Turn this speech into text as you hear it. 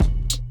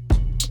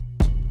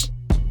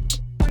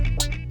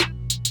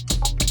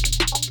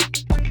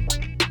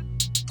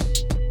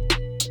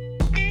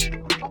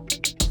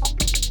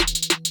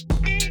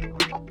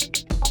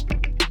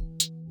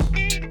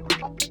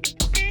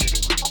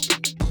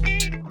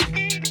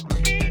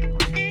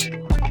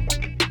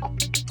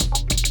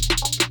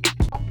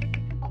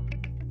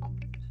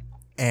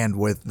And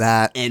with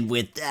that,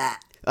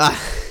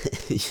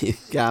 you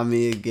got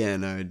me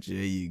again, RJ.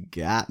 You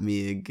got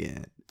me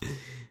again.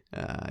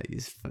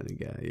 He's a funny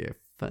guy. You're a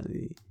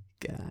funny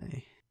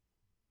guy.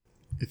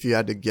 if you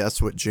had to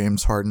guess what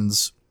James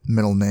Harden's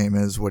middle name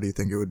is, what do you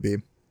think it would be?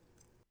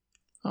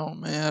 Oh,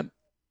 man.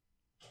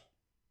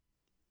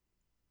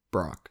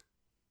 Brock.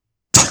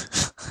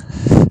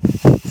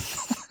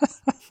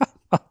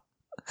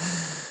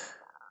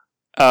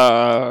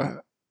 I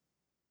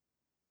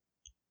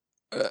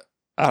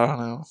don't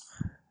know.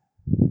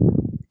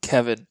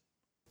 Kevin.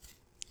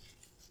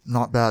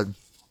 Not bad.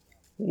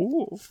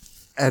 Ooh.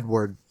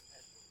 Edward.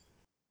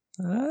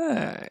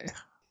 Hey.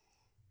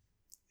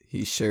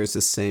 He shares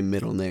the same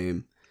middle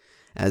name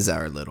as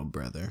our little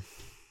brother.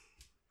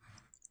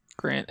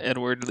 Grant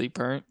Edward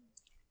Leapert.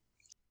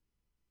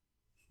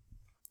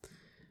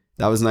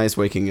 That was nice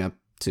waking up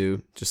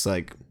to just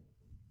like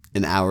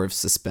an hour of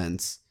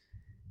suspense.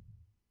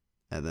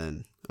 And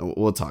then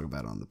we'll talk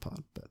about it on the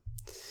pod. But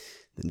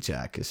then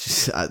Jack is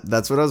just,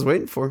 that's what I was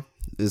waiting for,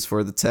 is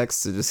for the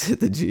text to just hit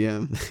the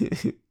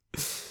GM.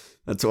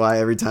 That's why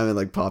every time it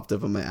like popped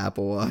up on my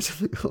Apple Watch,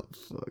 I'm like, oh,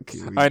 fuck.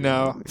 Here we I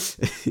go.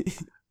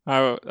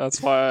 know.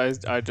 That's why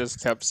I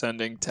just kept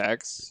sending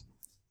texts.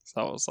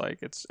 So I was like,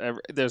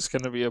 there's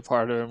going to be a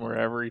part of him where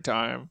every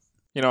time,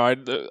 you know,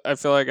 I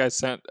feel like I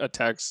sent a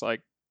text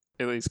like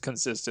at least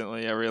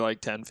consistently every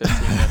like 10,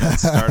 15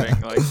 minutes, starting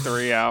like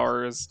 3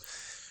 hours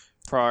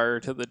prior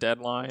to the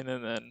deadline.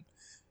 And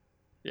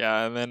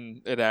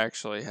then it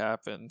actually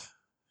happened.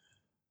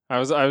 I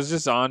was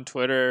just on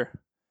Twitter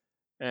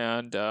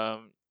and,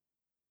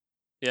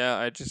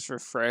 I just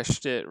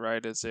refreshed it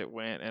right as it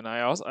went. And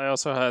I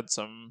also had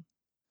some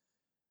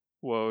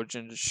Woj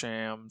and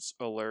Shams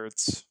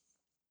alerts,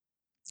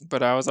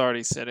 but I was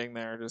already sitting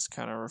there just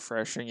kind of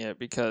refreshing it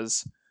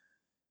because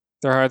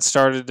there had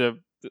started to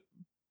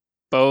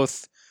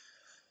both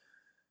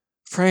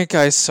Frank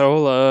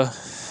Isola,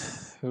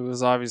 who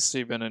has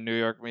obviously been a New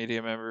York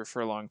media member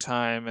for a long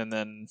time, and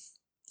then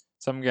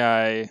some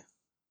guy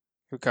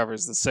who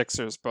covers the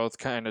Sixers both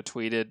kind of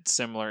tweeted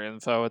similar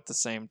info at the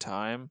same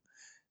time,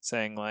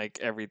 saying like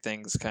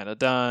everything's kind of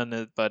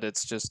done, but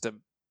it's just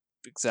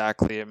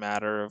exactly a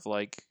matter of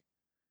like,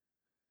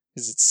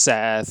 is it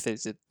Seth,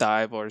 is it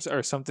Thibault,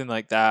 or something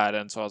like that.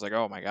 And so I was like,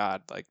 oh my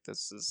god, like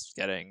this is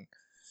getting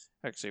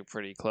actually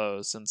pretty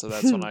close. And so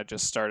that's when I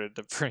just started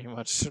to pretty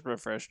much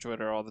refresh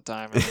Twitter all the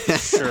time. And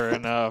sure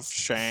enough,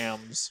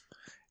 Shams,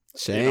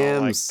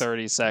 like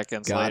 30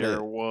 seconds later,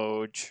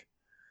 Woj.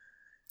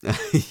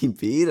 He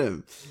beat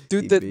him.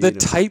 Dude, the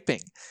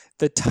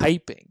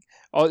typing.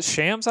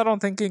 Shams, I don't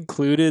think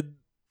included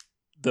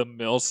the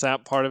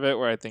Millsap part of it,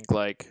 where I think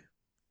like,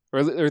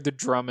 or the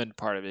Drummond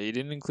part of it. He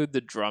didn't include the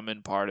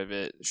Drummond part of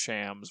it,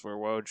 Shams, where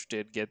Woj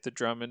did get the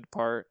Drummond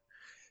part.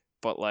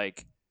 But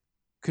like,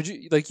 could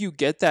you, like, you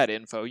get that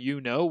info,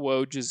 you know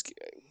Woj is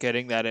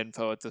getting that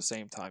info at the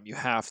same time. You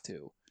have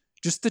to.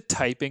 Just the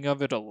typing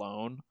of it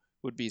alone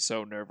would be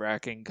so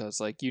nerve-wracking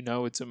because, like, you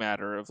know it's a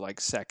matter of, like,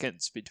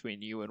 seconds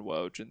between you and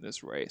Woj in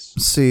this race.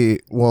 See,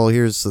 well,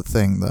 here's the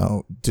thing,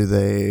 though.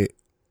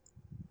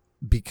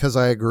 Because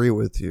I agree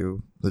with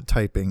you, the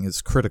typing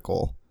is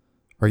critical.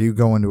 Are you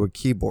going to a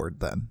keyboard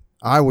then?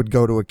 I would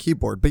go to a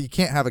keyboard, but you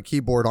can't have a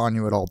keyboard on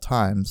you at all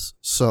times.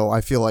 So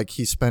I feel like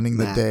he's spending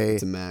the day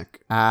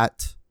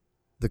at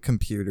the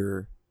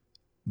computer,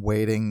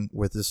 waiting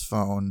with his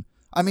phone.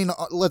 I mean,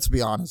 let's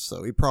be honest,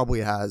 though. He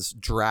probably has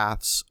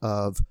drafts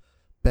of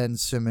Ben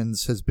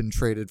Simmons has been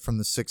traded from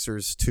the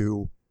Sixers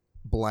to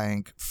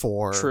blank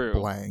for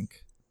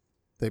blank.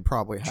 They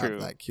probably have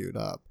that queued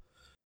up.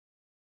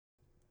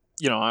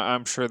 You know,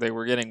 I'm sure they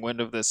were getting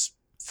wind of this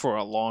for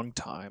a long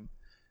time,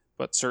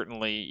 but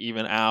certainly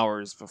even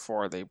hours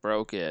before they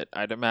broke it,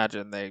 I'd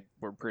imagine they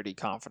were pretty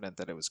confident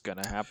that it was going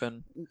to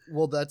happen.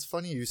 Well, that's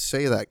funny you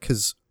say that,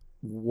 because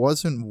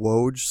wasn't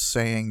Woj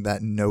saying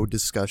that no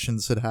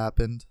discussions had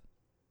happened?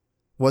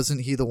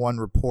 Wasn't he the one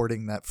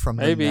reporting that from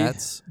the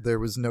Nets there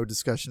was no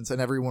discussions? And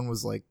everyone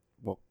was like,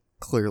 well,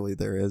 clearly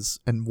there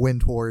is. And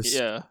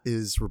Windhorst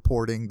is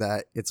reporting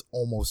that it's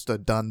almost a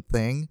done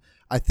thing.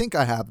 I think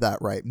I have that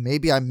right.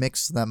 Maybe I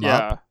mixed them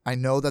up. I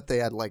know that they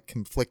had like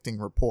conflicting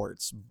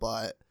reports,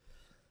 but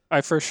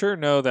I for sure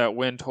know that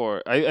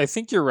Windhorst, I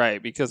think you're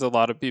right, because a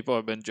lot of people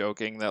have been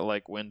joking that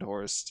like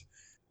Windhorst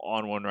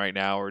on one right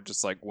now or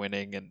just like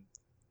winning and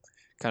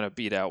kind of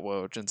beat out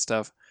Woj and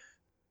stuff.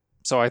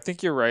 So I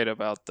think you're right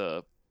about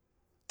the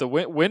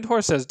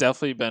Windhorst has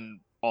definitely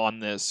been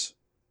on this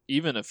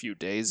even a few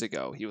days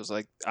ago. He was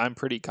like, I'm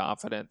pretty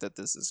confident that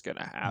this is going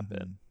to happen.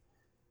 Mm-hmm.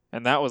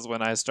 And that was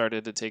when I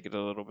started to take it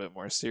a little bit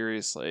more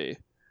seriously.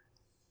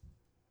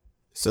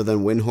 So then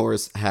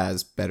Windhorst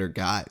has better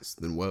guys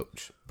than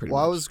Woj. Pretty much.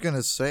 I was going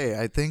to say,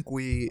 I think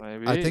we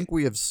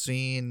have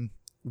seen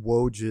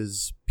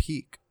Woj's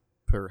peak,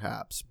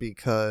 perhaps,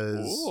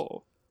 because,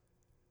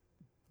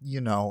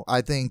 you know,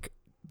 I think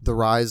the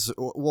rise,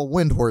 well,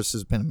 Windhorst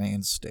has been a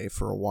mainstay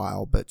for a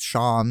while, but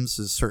Shams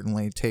has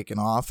certainly taken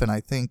off, and I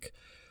think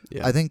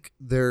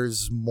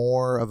there's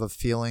more of a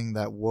feeling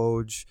that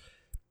Woj,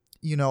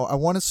 I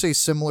want to say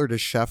similar to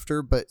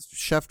Schefter, but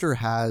Schefter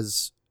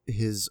has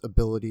his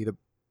ability to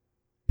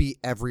beat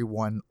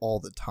everyone all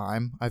the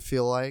time, I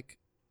feel like.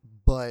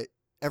 But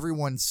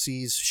everyone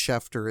sees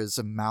Schefter as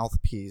a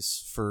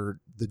mouthpiece for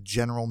the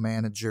general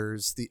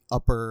managers, the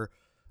upper,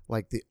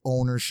 like the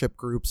ownership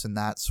groups and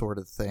that sort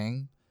of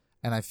thing.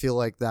 And I feel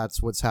like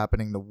that's what's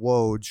happening to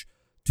Woj,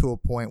 to a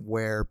point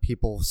where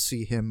people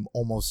see him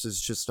almost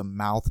as just a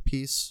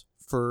mouthpiece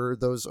for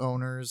those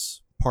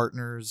owners,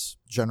 partners,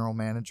 general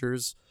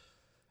managers.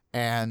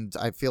 And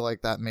I feel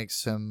like that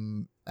makes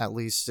him, at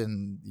least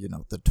in,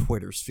 the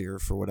Twitter sphere,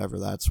 for whatever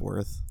that's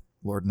worth.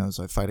 Lord knows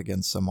I fight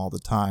against them all the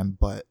time,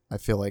 but I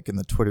feel like in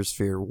the Twitter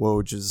sphere,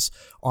 Woj is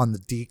on the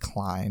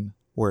decline,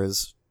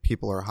 whereas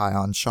people are high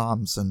on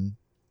Shams, and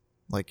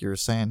like you were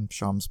saying,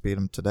 Shams beat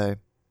him today.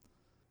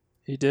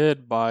 He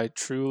did by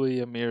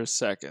truly a mere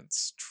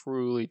seconds.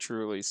 Truly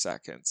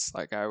seconds.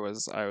 Like I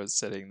was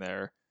sitting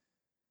there.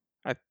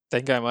 I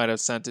think I might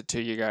have sent it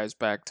to you guys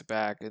back to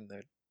back in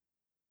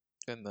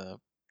the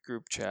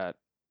group chat.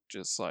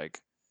 Just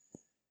like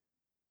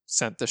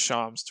sent the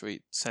Shams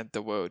tweet, sent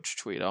the Woj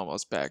tweet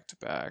almost back to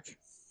back.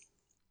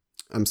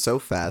 I'm so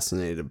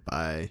fascinated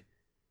by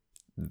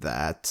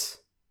that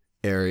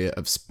area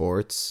of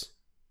sports,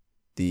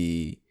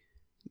 the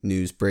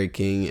news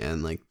breaking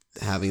and like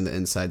having the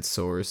inside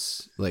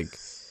source. Like,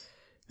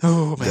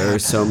 oh man, there are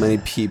so many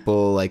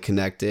people like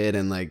connected,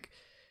 and like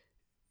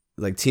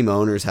team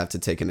owners have to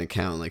take into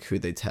account like who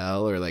they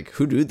tell, or like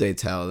who do they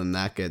tell, and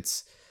that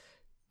gets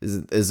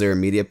is there a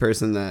media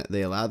person that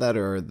they allow that,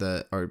 or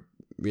are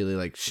really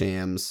like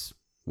Shams,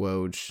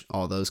 Woj,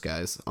 all those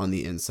guys on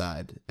the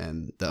inside,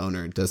 and the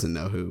owner doesn't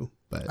know who.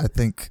 But I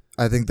think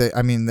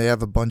they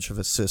have a bunch of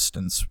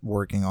assistants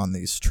working on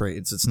these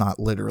trades. It's not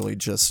literally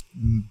just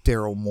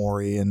Daryl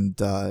Morey and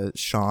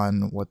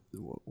Sean,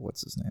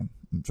 what's his name?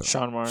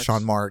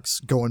 Sean Marks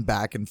going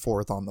back and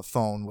forth on the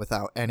phone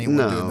without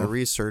anyone doing the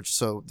research.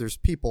 So there's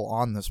people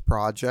on this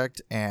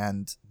project,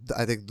 and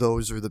I think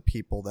those are the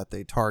people that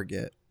they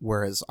target.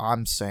 Whereas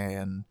I'm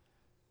saying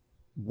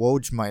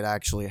Woj might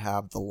actually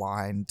have the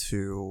line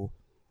to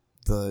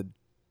the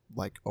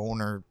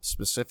owner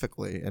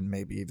specifically, and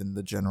maybe even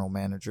the general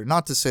manager.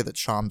 Not to say that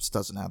Shams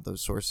doesn't have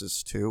those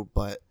sources too,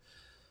 but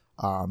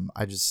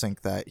I just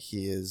think that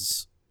he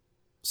is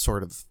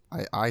sort of,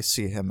 I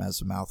see him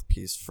as a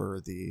mouthpiece for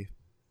the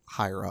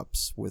higher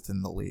ups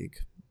within the league.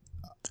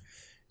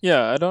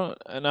 Yeah, I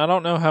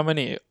don't know how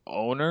many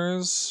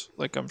owners,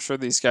 like I'm sure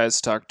these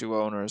guys talk to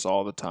owners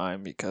all the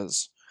time,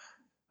 because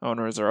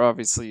owners are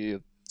obviously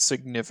a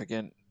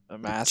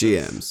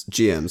massive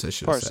GMs I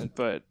should have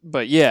said.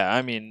 But yeah,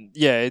 I mean,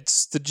 yeah,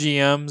 it's the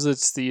GMs,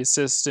 it's the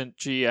assistant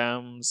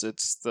GMs,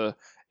 it's the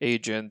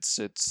agents,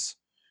 it's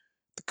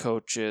the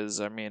coaches.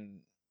 I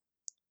mean,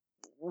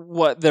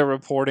 what they're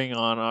reporting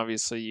on,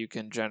 obviously you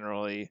can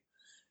generally,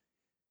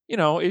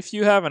 if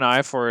you have an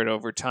eye for it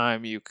over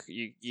time, you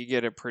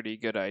get a pretty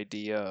good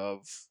idea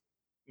of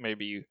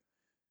maybe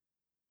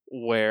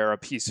where a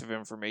piece of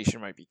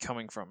information might be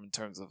coming from in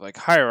terms of like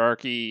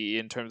hierarchy,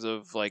 in terms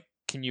of like,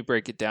 can you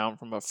break it down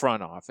from a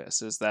front office?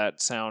 Does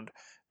that sound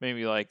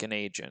maybe like an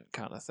agent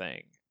kind of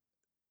thing?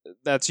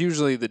 That's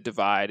usually the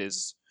divide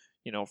is,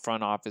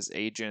 front office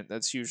agent.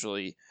 That's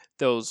usually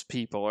those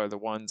people are the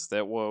ones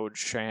that Woj,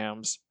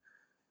 Shams,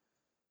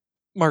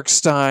 Mark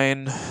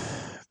Stein,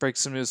 break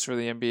some news for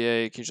the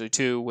NBA, occasionally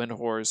too,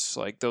 Windhorst.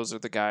 Like those are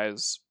the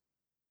guys.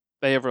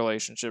 They have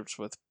relationships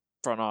with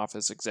front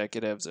office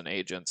executives and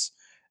agents,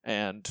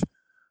 and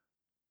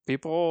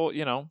people,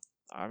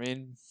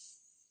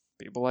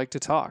 people like to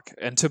talk.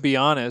 And to be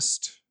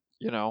honest,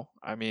 I don't know.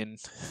 I mean,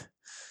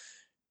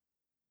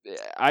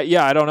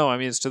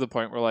 it's to the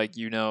point where like,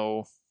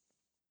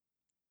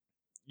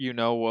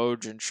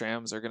 Woj and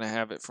Shams are going to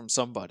have it from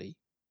somebody.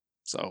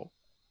 So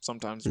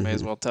sometimes you may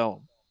as well tell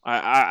them.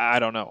 I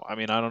don't know. I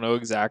mean, I don't know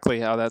exactly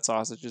how that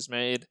sausage is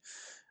made.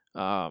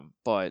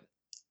 But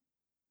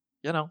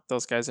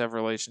those guys have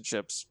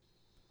relationships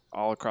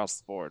all across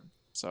the board.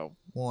 So,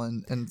 well,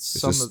 and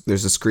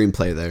there's a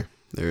screenplay there.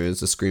 There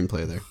is a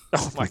screenplay there.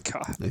 Oh my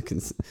god! They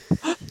can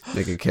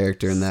make a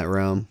character in that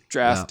realm.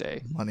 Draft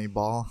Day.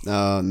 Moneyball.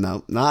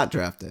 No, not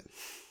Draft Day.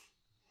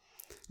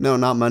 No,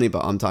 not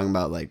Moneyball. I'm talking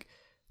about like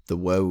the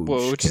Woj.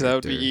 Woj, that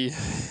would be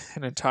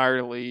an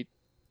entirely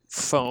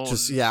phone.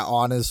 Just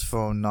on his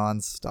phone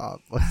nonstop.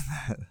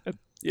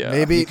 Yeah.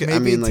 Maybe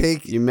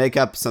you make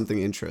up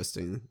something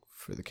interesting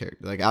for the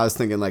character. Like I was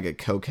thinking like a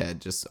cokehead,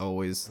 just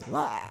always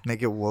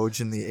make it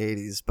Woj in the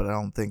 80s, but I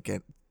don't think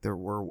there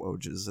were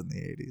Woj's in the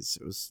 80s.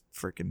 It was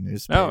freaking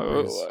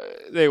newspapers. No,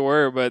 they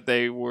were, but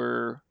they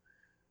were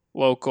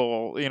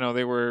local.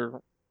 They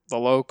were the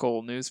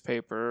local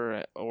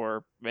newspaper,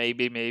 or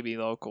maybe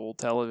local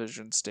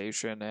television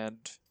station.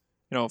 And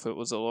if it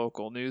was a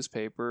local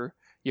newspaper,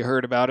 you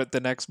heard about it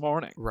the next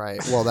morning. Right.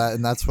 Well,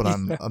 that's what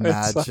I'm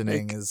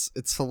imagining.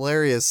 It's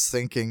hilarious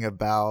thinking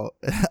about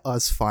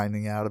us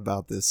finding out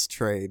about this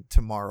trade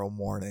tomorrow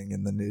morning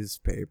in the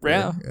newspaper.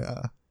 Yeah.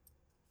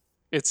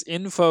 It's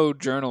info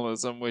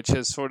journalism, which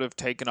has sort of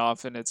taken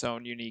off in its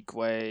own unique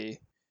way.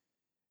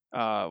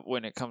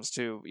 when it comes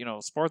to,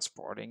 sports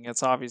reporting.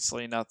 It's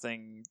obviously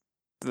nothing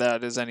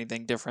that is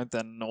anything different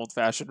than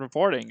old-fashioned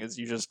reporting. Is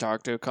you just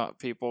talk to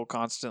people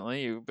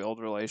constantly, you build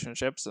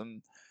relationships,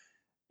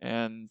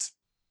 and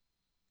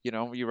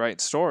you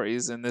write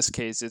stories. In this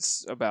case,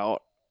 it's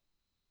about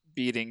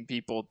beating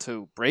people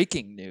to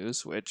breaking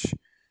news, which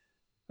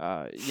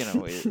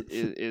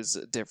is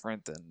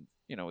different than,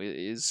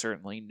 is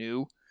certainly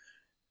new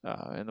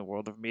in the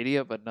world of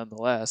media, but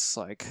nonetheless,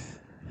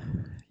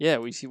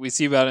 we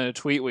see about in a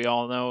tweet we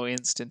all know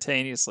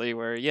instantaneously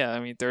where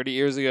 30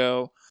 years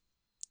ago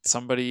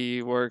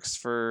somebody works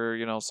for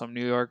some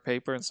New York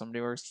paper and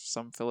somebody works for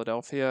some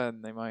Philadelphia,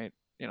 and they might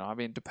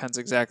it depends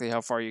exactly how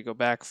far you go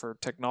back for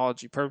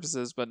technology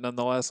purposes, but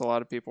nonetheless a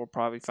lot of people are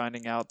probably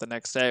finding out the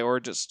next day or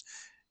just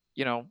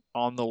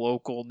on the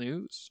local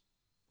news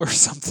or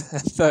something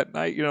that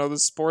night. The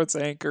sports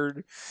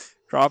anchor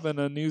dropping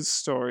a news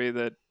story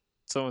that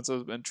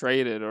so-and-so's been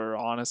traded, or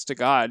honest to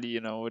God,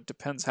 it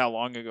depends how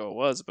long ago it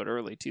was, but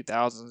early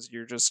 2000s,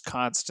 you're just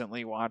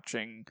constantly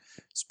watching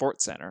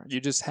SportsCenter.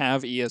 You just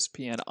have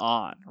ESPN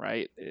on,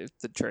 right? If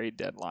the trade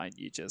deadline,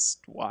 you just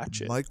watch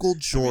it. Michael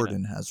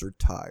Jordan has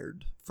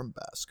retired from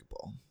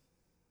basketball.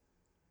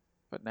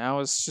 But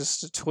now it's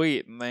just a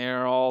tweet, and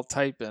they're all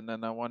typing,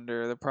 and I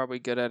wonder, they're probably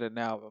good at it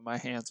now, but my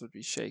hands would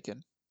be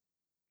shaking.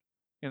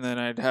 And then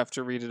I'd have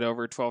to read it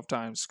over 12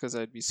 times because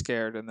I'd be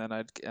scared, and then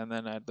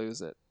I'd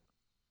lose it.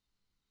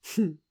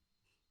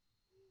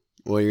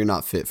 Well, you're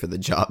not fit for the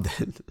job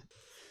then.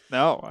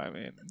 No,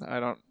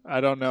 I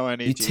don't know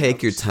any. You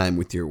take your time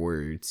with your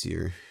words.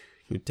 You're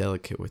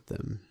delicate with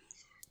them.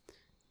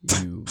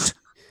 You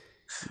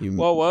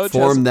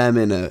form them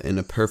in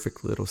a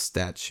perfect little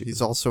statue.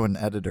 He's also an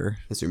editor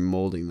as you're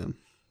molding them.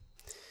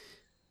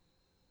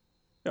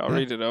 I'll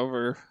read it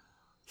over.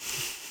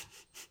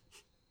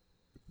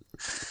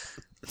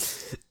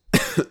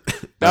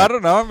 I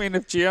don't know.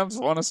 If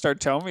GMs want to start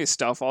telling me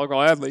stuff, I'll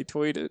gladly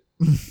tweet it.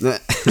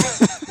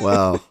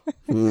 Well,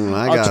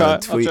 I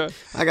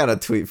got a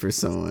tweet for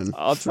someone.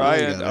 I'll try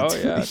it. Oh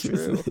yeah,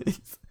 true.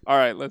 All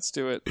right, let's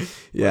do it.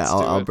 Yeah,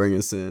 I'll bring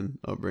us in.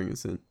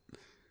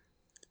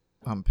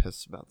 I'm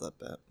pissed about that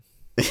bet.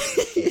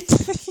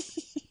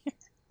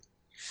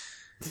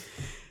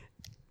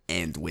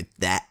 And with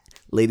that,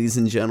 ladies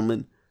and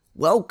gentlemen,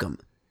 welcome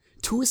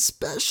to a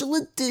special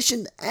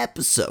edition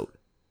episode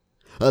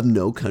of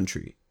No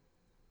Country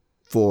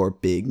for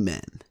Big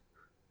Men.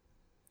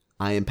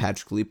 I am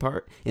Patrick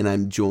Leapart, and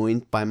I'm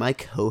joined by my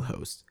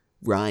co-host,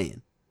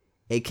 Ryan,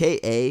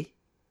 a.k.a.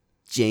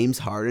 James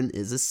Harden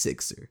is a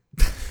Sixer,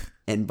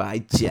 and by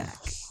Jack,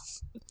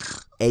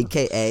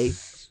 a.k.a.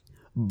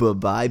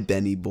 Bye-bye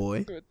Benny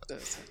Boy.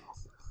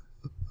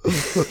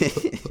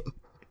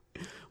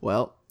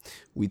 Well,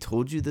 we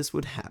told you this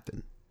would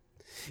happen.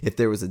 If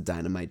there was a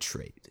dynamite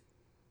trade.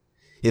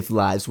 If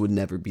lives would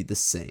never be the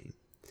same.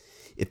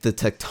 If the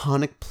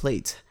tectonic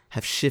plates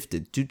have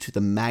shifted due to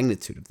the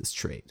magnitude of this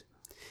trade.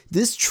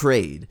 This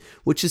trade,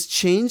 which has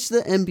changed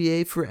the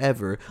NBA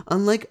forever,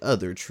 unlike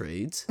other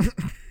trades,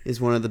 is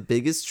one of the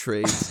biggest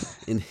trades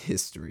in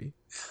history.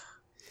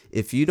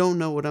 If you don't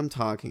know what I'm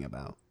talking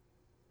about,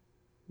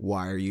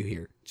 why are you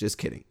here? Just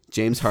kidding.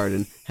 James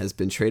Harden has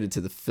been traded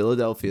to the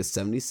Philadelphia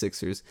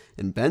 76ers,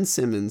 and Ben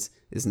Simmons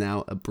is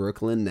now a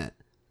Brooklyn Net,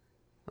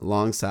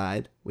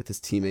 alongside with his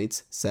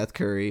teammates Seth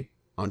Curry,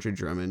 Andre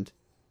Drummond,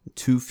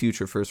 2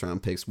 future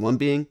first-round picks, one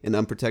being an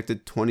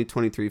unprotected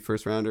 2023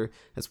 first-rounder,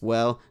 as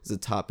well as a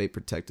top 8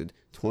 protected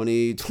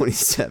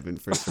 2027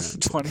 first-round.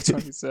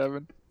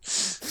 2027.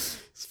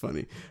 It's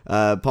funny.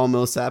 Paul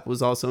Millsap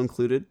was also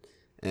included,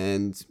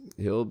 and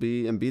he'll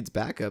be Embiid's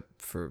backup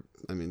for,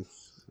 I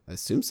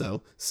assume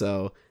so.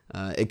 So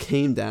it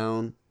came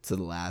down to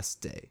the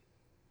last day,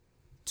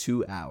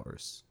 2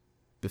 hours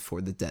before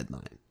the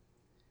deadline.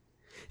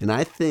 And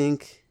I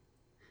think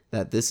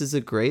that this is a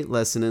great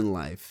lesson in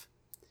life,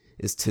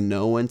 is to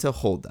know when to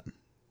hold them,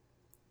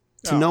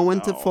 to know when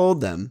to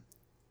fold them,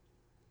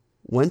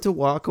 when to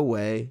walk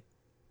away,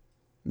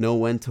 know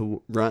when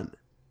to run.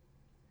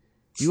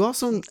 You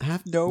also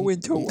have to know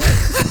when to what?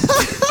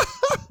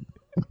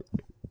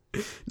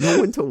 Know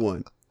when to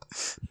win.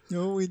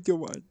 Know when to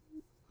win.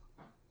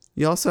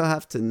 You also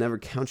have to never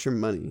count your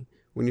money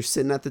when you're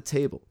sitting at the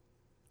table,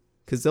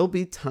 because there'll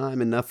be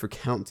time enough for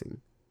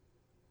counting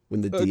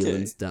when the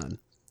dealing's done.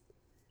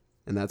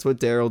 And that's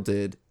what Daryl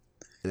did,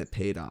 and it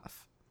paid off.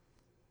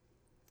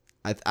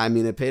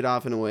 It paid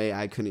off in a way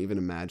I couldn't even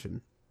imagine.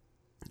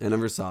 I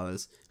never saw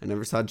this. I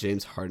never saw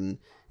James Harden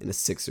in a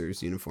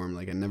Sixers uniform.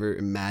 I never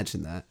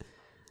imagined that.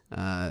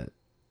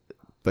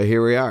 But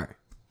here we are.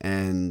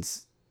 And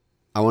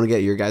I want to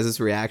get your guys'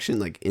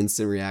 reaction,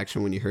 instant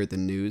reaction when you heard the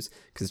news,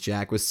 because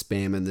Jack was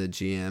spamming the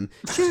GM,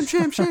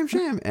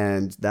 sham.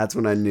 And that's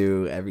when I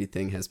knew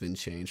everything has been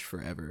changed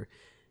forever.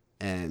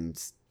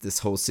 And this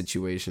whole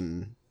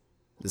situation,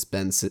 this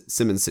Ben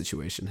Simmons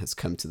situation, has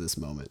come to this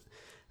moment.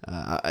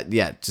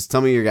 Just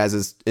tell me your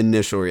guys'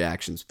 initial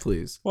reactions,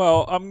 please.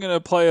 Well, I'm going to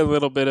play a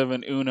little bit of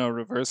an Uno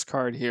reverse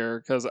card here,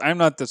 because I'm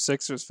not the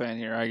Sixers fan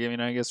here. I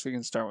guess we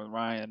can start with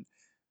Ryan.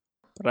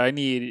 But I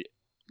need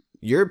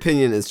your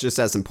opinion is just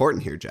as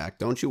important here, Jack.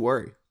 Don't you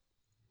worry.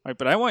 Right,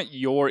 but I want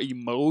your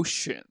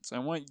emotions. I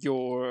want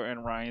your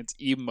and Ryan's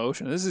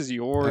emotion. This is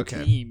your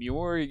team. You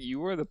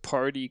are the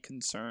party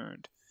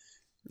concerned.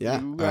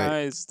 Yeah, you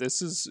guys. Right.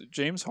 This is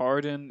James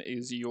Harden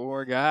is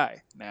your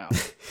guy now.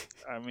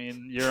 I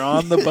mean, you're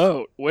on the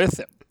boat with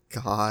him.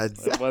 God,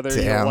 whether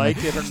damn. You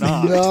like it or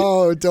not.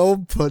 No,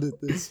 don't put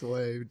it this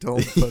way.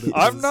 Don't put it.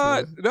 I'm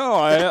not. Way. No,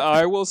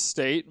 I will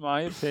state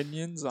my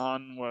opinions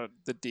on what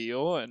the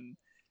deal, and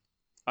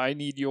I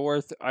need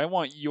your. I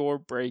want your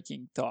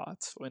breaking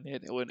thoughts when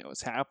it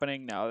was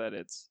happening. Now that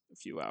it's a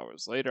few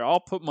hours later,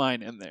 I'll put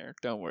mine in there.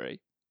 Don't worry.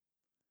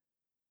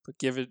 But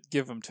give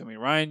them to me,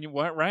 Ryan.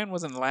 Ryan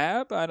was in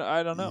lab.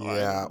 I don't know.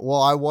 Yeah,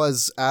 well, I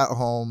was at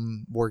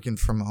home working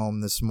from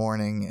home this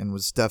morning and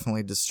was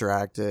definitely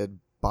distracted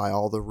by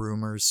all the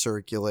rumors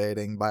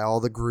circulating, by all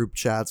the group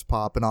chats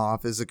popping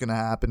off. Is it going to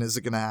happen? Is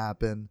it going to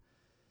happen?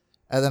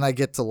 And then I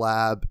get to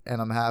lab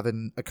and I'm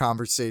having a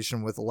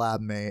conversation with a lab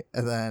mate.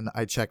 And then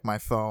I check my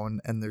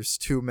phone and there's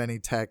too many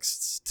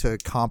texts to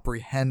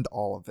comprehend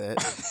all of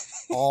it.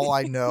 All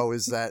I know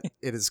is that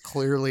it has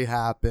clearly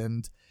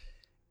happened.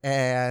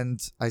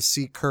 And I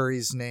see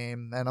Curry's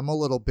name and I'm a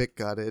little bit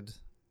gutted.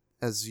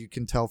 As you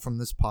can tell from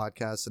this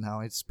podcast and how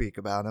I speak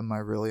about him, I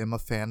really am a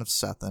fan of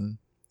Sethan.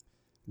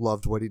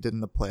 Loved what he did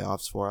in the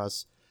playoffs for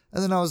us.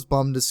 And then I was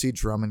bummed to see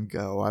Drummond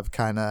go. I've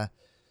kind of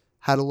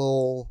had a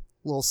little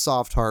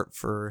soft heart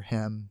for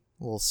him,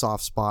 a little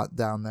soft spot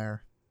down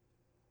there.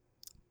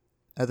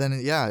 And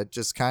then, yeah, it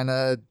just kind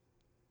of,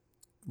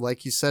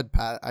 like you said,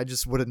 Pat, I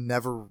just would have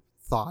never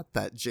thought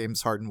that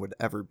James Harden would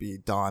ever be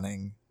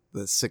donning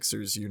the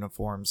Sixers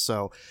uniform.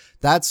 So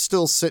that's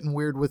still sitting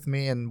weird with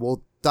me, and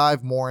we'll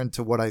dive more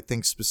into what I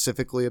think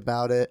specifically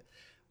about it.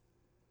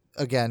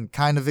 Again,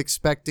 kind of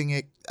expecting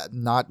it,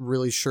 not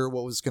really sure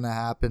what was going to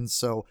happen.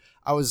 So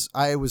I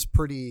was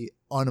pretty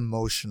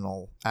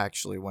unemotional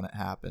actually when it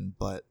happened,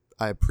 but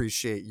I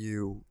appreciate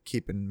you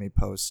keeping me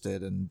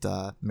posted and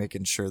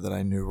making sure that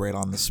I knew right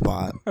on the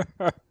spot.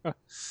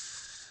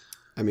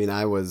 I mean,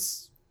 I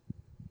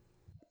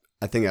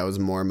think I was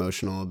more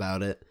emotional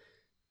about it.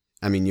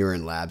 I mean, you were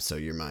in lab, so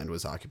your mind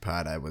was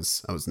occupied. I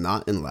was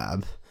not in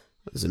lab.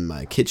 I was in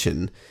my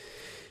kitchen.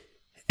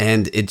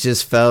 And it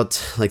just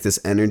felt like this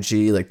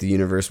energy, like the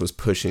universe was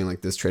pushing,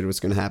 like this trade was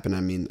going to happen.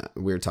 I mean,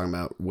 we were talking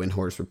about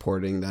Windhorst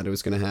reporting that it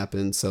was going to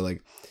happen. So,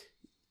 like,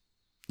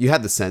 you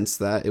had the sense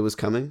that it was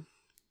coming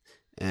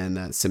and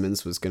that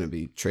Simmons was going to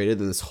be traded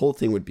and this whole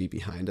thing would be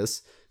behind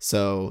us.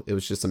 So it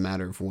was just a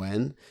matter of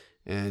when.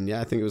 And,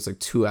 yeah, I think it was like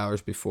 2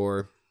 hours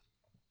before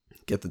I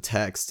get the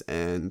text.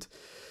 And,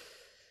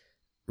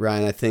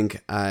 Ryan, I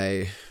think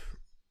I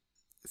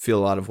feel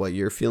a lot of what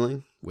you're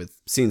feeling.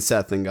 With seeing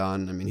Sethan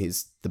gone, I mean,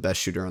 he's the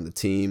best shooter on the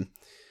team.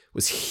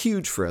 Was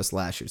huge for us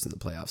last year in the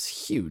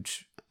playoffs.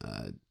 Huge.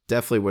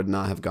 Definitely would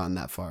not have gone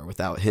that far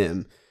without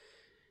him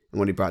and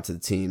what he brought to the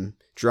team.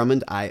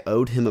 Drummond, I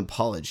owed him an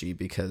apology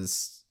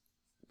because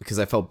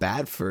I felt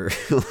bad for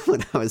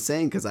what I was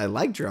saying because I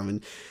like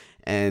Drummond.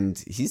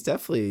 And he's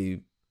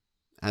definitely,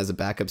 as a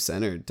backup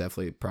center,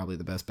 definitely probably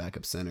the best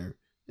backup center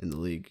in the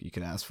league you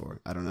could ask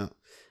for. I don't know.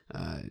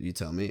 You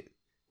tell me.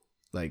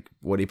 Like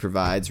what he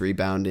provides,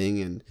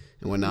 rebounding and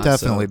whatnot.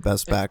 Definitely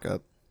best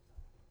backup.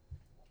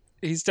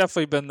 He's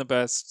definitely been the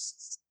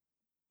best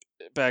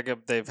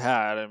backup they've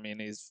had. I mean,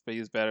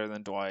 he's better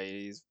than Dwight.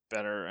 He's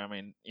better. I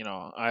mean, you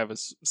know, I have a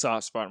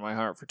soft spot in my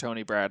heart for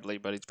Tony Bradley,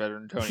 but he's better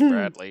than Tony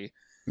Bradley.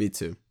 Me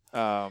too.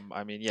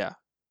 I mean, yeah.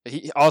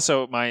 He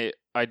also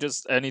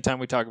anytime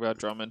we talk about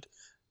Drummond,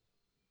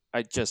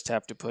 I just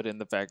have to put in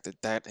the fact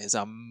that is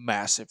a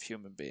massive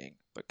human being.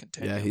 But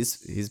continue. Yeah,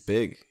 he's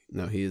big.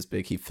 No, he is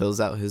big. He fills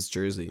out his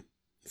jersey.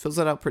 He fills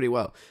it out pretty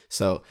well.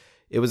 So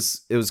it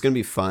was going to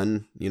be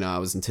fun. You know, I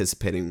was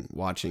anticipating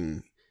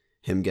watching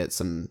him get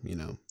some, you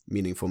know,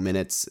 meaningful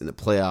minutes in the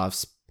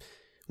playoffs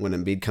when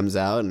Embiid comes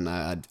out, and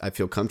I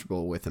feel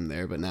comfortable with him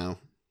there. But now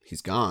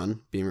he's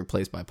gone, being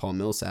replaced by Paul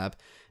Millsap,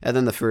 and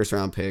then the first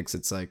round picks.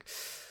 It's like,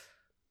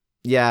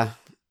 yeah,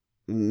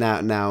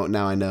 now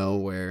I know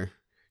where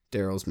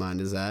Daryl's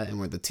mind is at and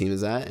where the team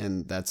is at,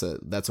 and that's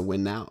a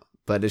win now.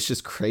 But it's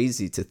just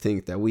crazy to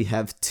think that we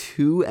have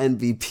 2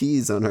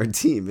 MVPs on our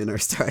team in our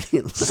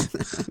starting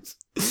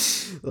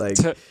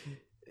lineup.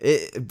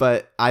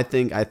 But I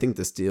think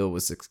this deal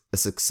was a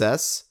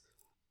success.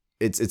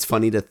 It's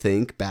funny to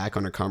think back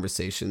on our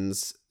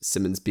conversations,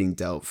 Simmons being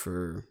dealt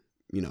for,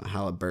 you know,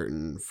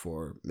 Halliburton,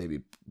 for maybe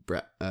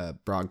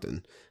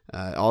Brogdon,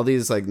 all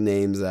these like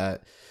names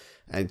that,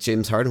 and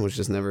James Harden was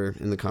just never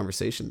in the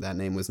conversation. That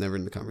name was never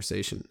in the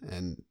conversation,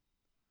 and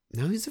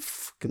now he's a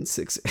fucking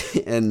Sixer.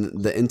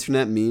 And the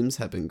internet memes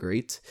have been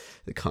great.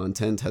 The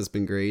content has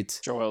been great.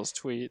 Joel's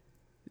tweet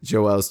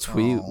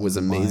was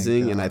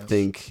amazing. And I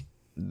think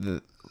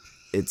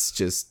it's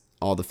just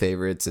all the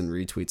favorites and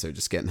retweets are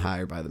just getting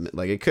higher by the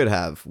like. It could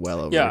have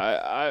well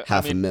over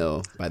half a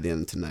mil by the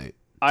end of tonight.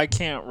 I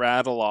can't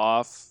rattle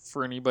off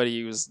for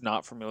anybody who's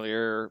not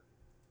familiar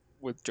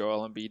with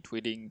Joel Embiid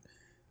tweeting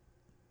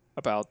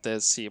about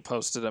this. He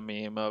posted a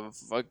meme of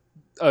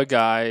a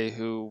guy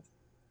who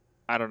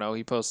I don't know,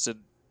 he posted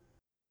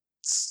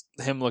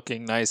him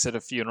looking nice at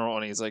a funeral,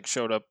 and he's like,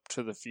 showed up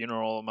to the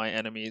funeral of my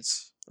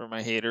enemies or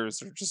my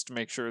haters, or just to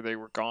make sure they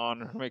were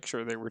gone or make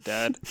sure they were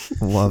dead.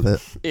 Love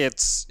it.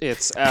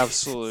 It's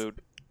absolute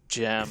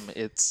gem.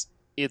 It's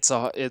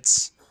a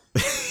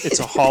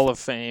Hall of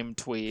Fame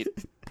tweet.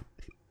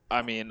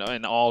 I mean,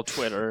 in all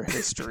Twitter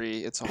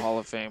history, it's a Hall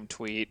of Fame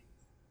tweet.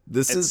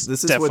 This is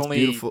what's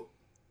beautiful.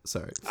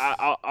 Sorry.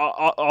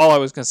 All I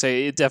was gonna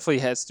say, it definitely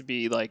has to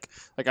be like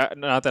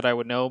not that I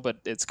would know, but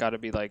it's got to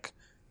be like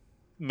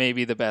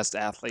maybe the best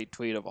athlete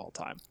tweet of all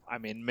time. I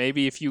mean,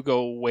 maybe if you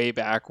go way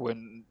back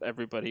when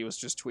everybody was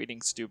just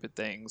tweeting stupid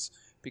things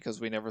because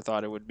we never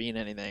thought it would mean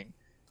anything,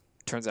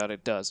 turns out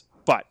it does.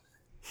 But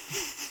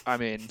I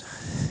mean,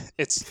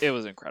 it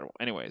was incredible.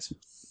 Anyways,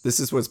 this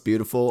is what's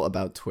beautiful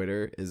about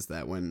Twitter is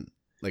that when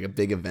like a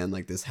big event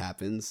like this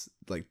happens,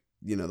 like,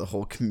 you know, the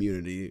whole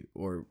community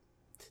or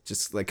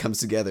just like comes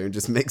together and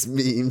just makes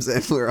memes,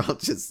 and we're all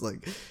just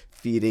like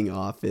feeding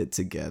off it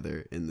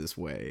together in this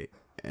way,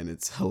 and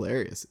it's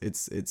hilarious.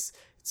 It's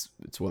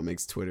what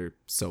makes Twitter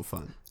so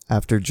fun.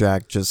 After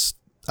Jack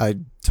I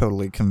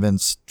totally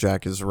convinced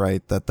Jack is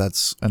right that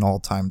that's an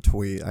all-time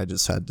tweet. I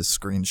just had to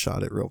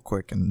screenshot it real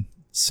quick and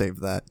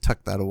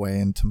tuck that away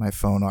into my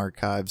phone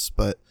archives.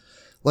 But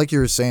like you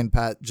were saying,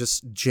 Pat,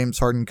 just James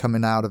Harden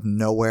coming out of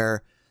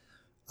nowhere.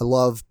 I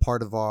love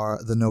part of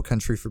the No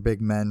Country for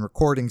Big Men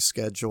recording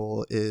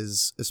schedule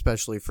is,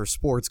 especially for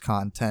sports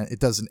content, it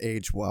doesn't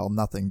age well.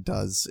 Nothing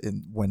does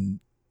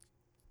when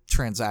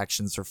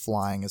transactions are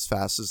flying as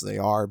fast as they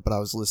are. But I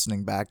was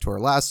listening back to our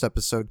last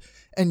episode,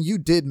 and you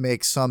did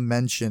make some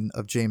mention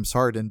of James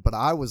Harden, but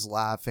I was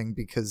laughing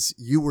because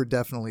you were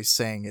definitely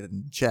saying it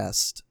in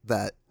jest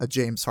that a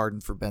James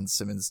Harden for Ben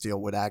Simmons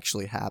deal would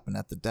actually happen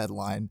at the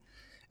deadline.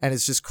 And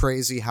it's just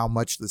crazy how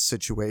much the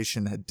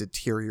situation had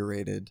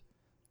deteriorated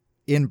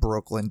in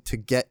Brooklyn to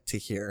get to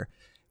here.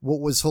 What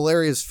was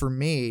hilarious for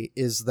me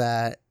is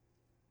that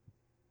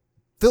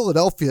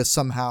Philadelphia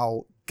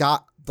somehow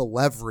got the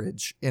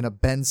leverage in a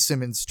Ben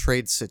Simmons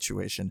trade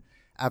situation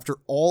after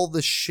all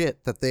the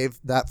shit that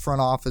that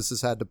front office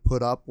has had to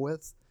put up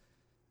with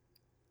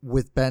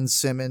Ben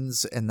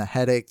Simmons and the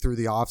headache through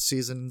the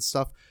offseason and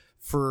stuff,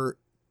 for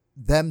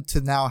them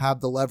to now have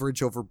the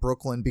leverage over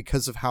Brooklyn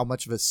because of how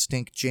much of a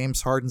stink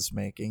James Harden's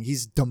making.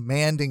 He's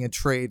demanding a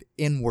trade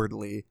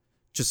inwardly,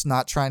 just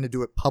not trying to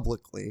do it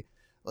publicly.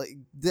 Like,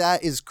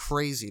 that is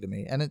crazy to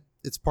me. And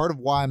it's part of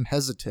why I'm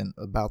hesitant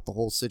about the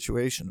whole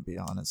situation, to be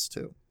honest,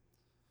 too.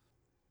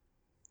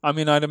 I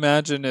mean, I'd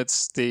imagine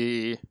it's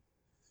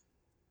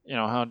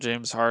how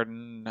James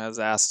Harden has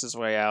asked his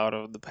way out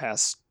of the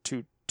past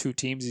two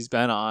teams he's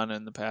been on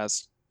in the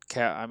past.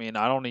 I mean,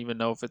 I don't even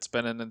know if it's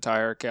been an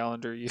entire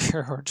calendar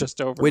year or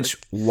just over.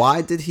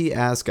 Why did he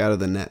ask out of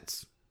the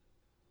Nets?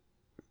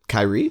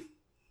 Kyrie?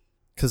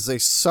 Because they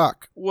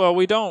suck. Well,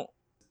 we don't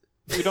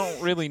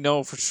really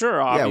know for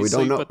sure, obviously.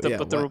 Yeah, we don't know.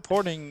 But the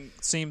reporting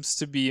seems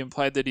to be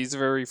implied that he's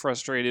very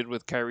frustrated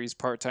with Kyrie's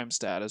part-time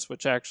status,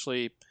 which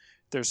actually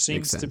there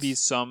seems to be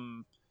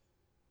some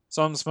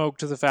smoke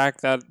to the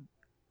fact that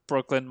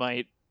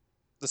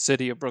the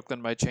city of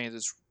Brooklyn might change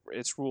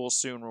its rules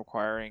soon,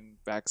 requiring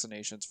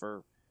vaccinations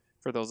for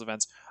those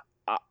events.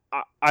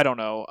 I don't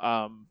know.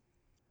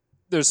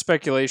 There's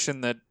speculation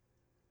that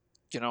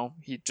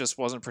he just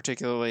wasn't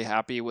particularly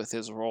happy with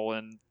his role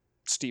in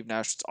Steve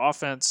Nash's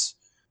offense,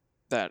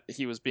 that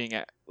he was being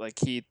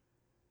he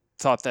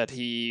thought that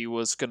he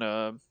was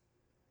gonna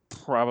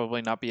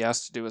probably not be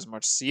asked to do as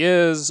much as he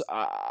is.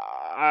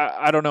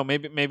 I don't know.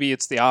 Maybe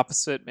it's the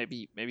opposite.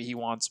 Maybe he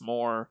wants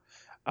more.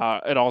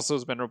 It also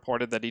has been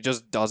reported that he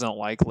just doesn't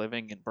like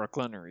living in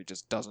Brooklyn, or he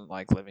just doesn't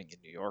like living in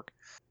New York.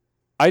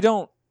 I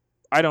don't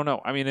know.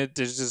 I mean, it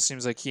just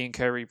seems like he and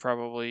Kyrie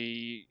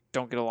probably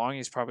don't get along.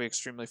 He's probably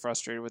extremely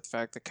frustrated with the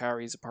fact that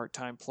Kyrie's a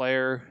part-time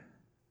player.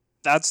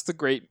 That's the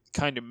great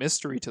kind of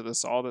mystery to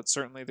this all. That's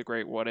certainly the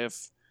great what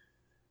if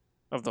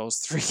of those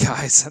three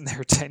guys and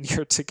their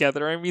tenure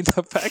together. I mean,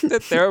 the fact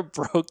that they're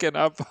broken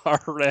up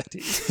already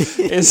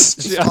is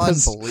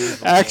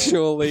just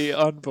actually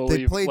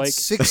unbelievable. They played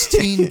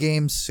 16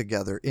 games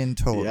together in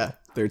total. Yeah,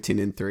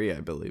 13-3,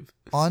 I believe.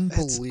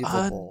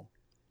 Unbelievable.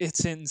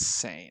 It's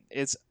insane.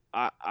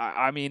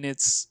 I mean,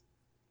 it's...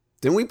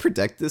 Didn't we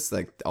predict this?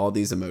 Like, all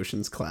these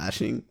emotions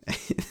clashing?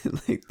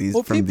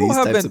 People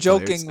have been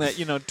joking that,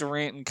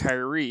 Durant and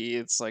Kyrie,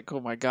 it's like,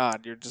 oh my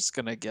God, you're just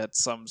going to get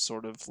some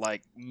sort of,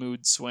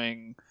 mood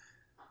swing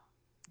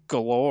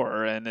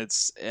galore. And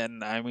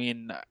I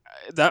mean,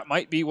 that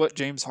might be what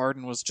James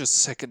Harden was just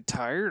sick and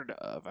tired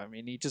of. I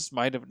mean, he just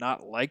might have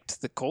not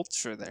liked the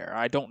culture there.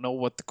 I don't know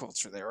what the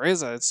culture there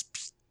is. It's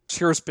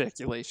pure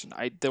speculation.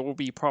 There will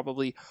be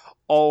probably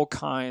all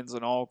kinds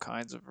of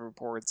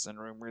reports and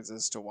rumors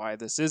as to why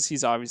this is.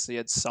 He's obviously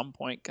at some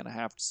point going to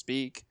have to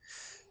speak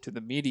to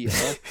the media.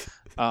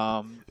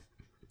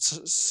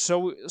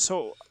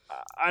 So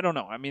I don't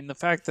know. I mean, the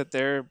fact that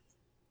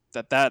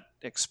that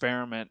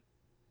experiment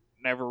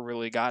never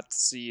really got to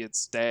see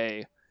its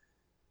day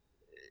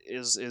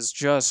is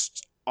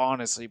just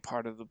honestly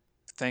part of the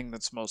thing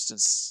that's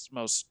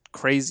most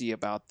crazy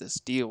about this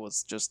deal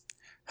was just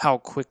how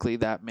quickly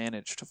that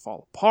managed to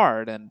fall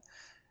apart. And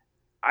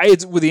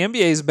the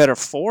NBA is better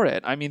for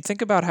it. I mean,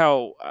 think about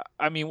how.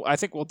 I mean, I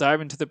think we'll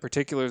dive into the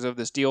particulars of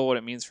this deal, what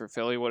it means for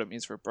Philly, what it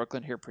means for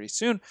Brooklyn here pretty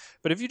soon.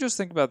 But if you just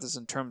think about this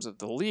in terms of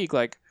the league,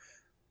 like,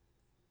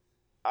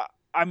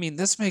 I mean,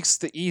 this makes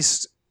the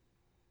East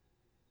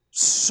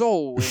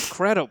so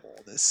incredible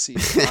this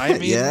season. I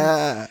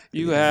mean,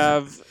 you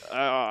have.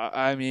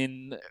 I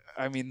mean,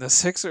 the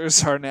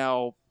Sixers are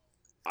now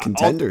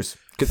contenders,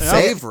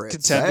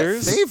 favorites.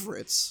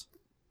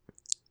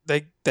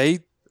 They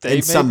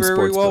may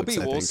very well be.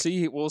 We'll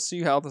see. We'll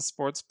see how the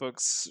sports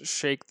books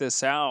shake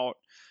this out.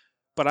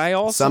 But I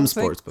also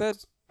think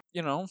that,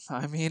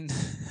 I mean,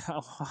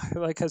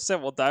 like I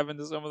said, we'll dive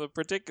into some of the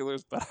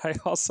particulars. But I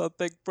also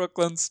think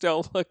Brooklyn's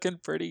still looking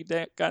pretty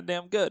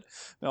goddamn good.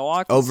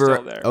 Milwaukee's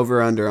still there.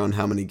 Over under on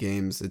how many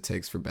games it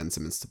takes for Ben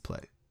Simmons to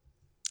play.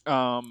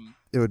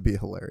 It would be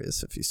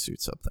hilarious if he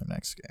suits up their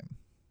next game.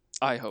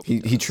 I hope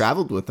he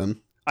traveled with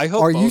them. I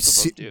hope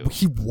both of them do.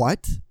 He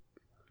what?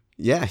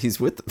 Yeah, he's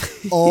with them.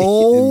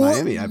 Oh,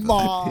 in Miami,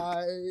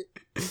 I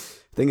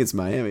think it's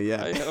Miami,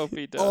 yeah. I hope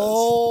he does.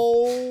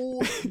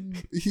 Oh,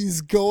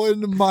 he's going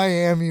to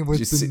Miami with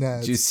the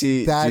Nets. Did you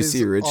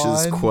see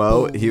Rich's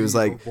quote? He was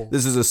like,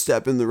 "This is a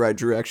step in the right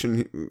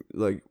direction."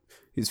 Like,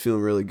 he's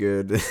feeling really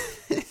good.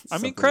 I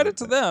mean, credit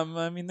to them.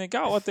 I mean, they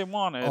got what they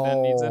wanted,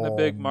 and he's in a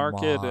big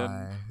market.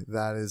 And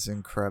that is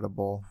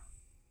incredible.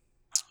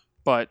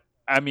 But,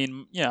 I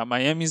mean, yeah,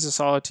 Miami's a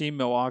solid team.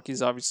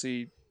 Milwaukee's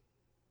obviously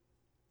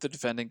the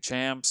defending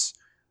champs.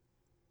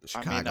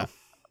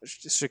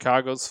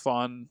 Chicago's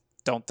fun.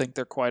 Don't think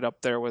they're quite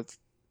up there with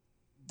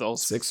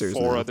those Sixers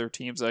four other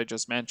teams I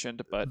just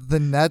mentioned, but the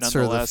Nets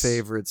are the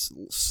favorites,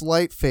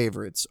 slight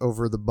favorites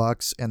over the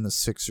Bucks and the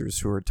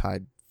Sixers, who are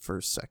tied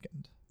for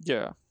second.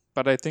 Yeah,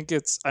 but I think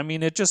it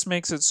just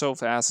makes it so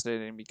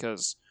fascinating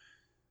because,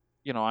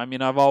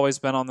 I've always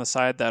been on the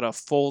side that a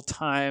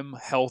full-time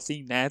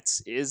healthy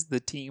Nets is the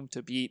team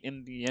to beat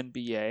in the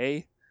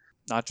NBA,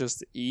 not just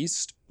the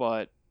East,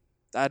 but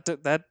that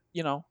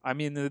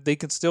they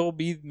can still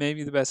be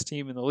maybe the best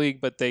team in the league,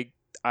 but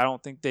I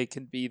don't think they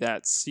can be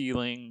that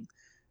ceiling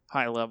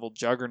high-level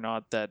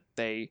juggernaut that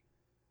they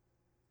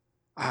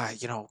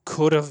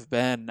could have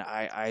been,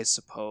 I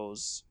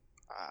suppose.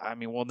 I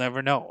mean, we'll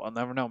never know. I'll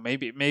never know.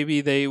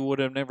 Maybe they would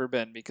have never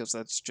been, because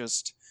that's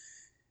just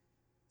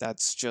they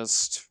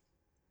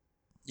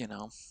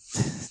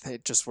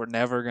just were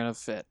never going to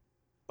fit.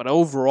 But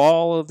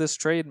overall of this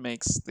trade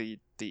makes the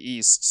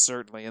East,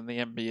 certainly in the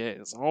NBA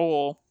as a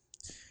whole,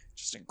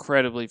 just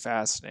incredibly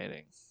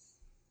fascinating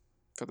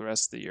for the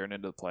rest of the year and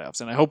into the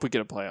playoffs. And I hope we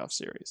get a playoff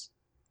series.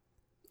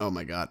 Oh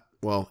my God.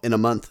 Well, in a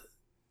month,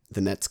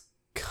 the Nets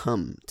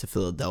come to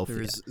Philadelphia.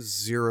 There's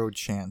zero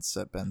chance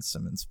that Ben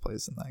Simmons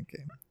plays in that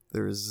game.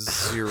 There is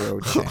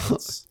zero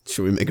chance.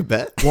 Should we make a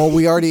bet? Well,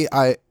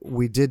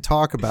 we did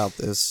talk about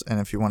this, and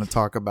if you want to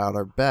talk about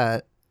our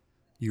bet,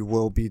 you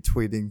will be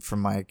tweeting from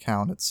my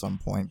account at some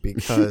point,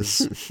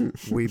 because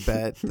we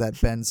bet that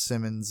Ben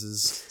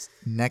Simmons'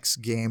 next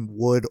game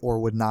would or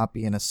would not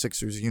be in a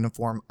Sixers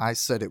uniform. I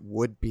said it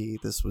would be.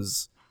 This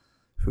was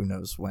who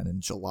knows when,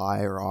 in July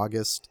or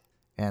August,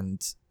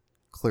 and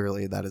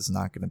clearly that is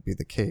not going to be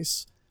the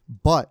case.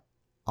 But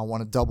I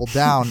want to double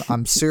down.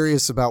 I'm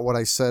serious about what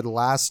I said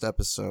last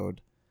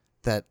episode,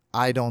 that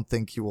I don't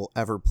think he will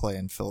ever play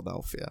in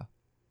Philadelphia.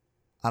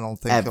 I don't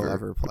think he'll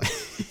ever play.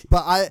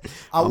 But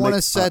I want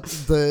to set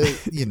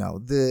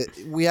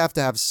we have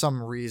to have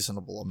some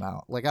reasonable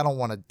amount. Like, I don't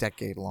want a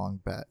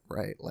decade-long bet,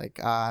 right?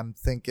 Like, I'm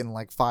thinking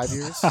like 5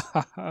 years.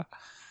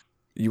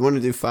 You want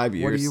to do 5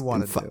 years? What do you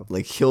want to do?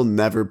 Like, he'll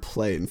never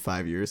play in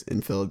 5 years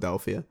in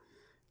Philadelphia.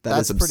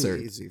 That's absurd.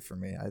 Pretty easy for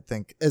me, I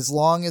think. As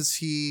long as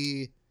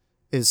he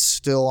is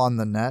still on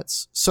the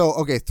Nets. So,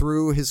 okay,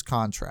 through his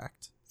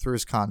contract,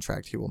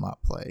 he will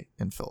not play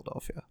in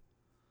Philadelphia.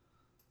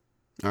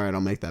 All right,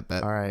 I'll make that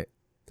bet. All right.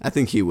 I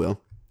think he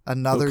will.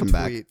 Another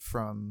tweet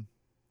from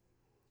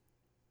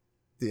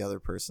the other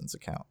person's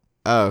account.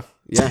 Oh,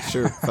 yeah,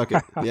 sure. Fuck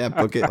it. Yeah,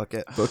 book it.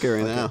 Book it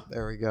right now.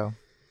 There we go.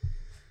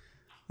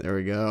 There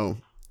we go.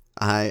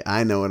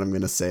 I know what I'm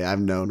going to say. I've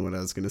known what I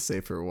was going to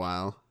say for a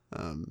while.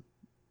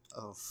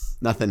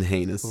 Nothing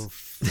heinous.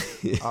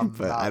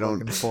 But I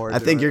don't. I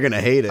think you're going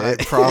to hate it. I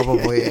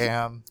probably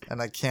am,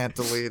 and I can't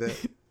delete it.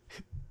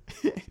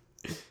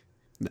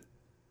 No,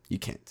 you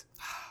can't.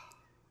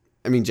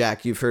 I mean,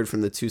 Jack, you've heard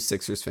from the two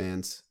Sixers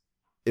fans.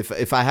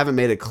 If I haven't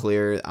made it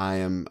clear,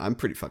 I'm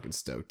pretty fucking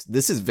stoked.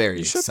 This is very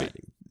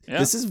exciting. Yeah.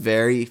 This is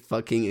very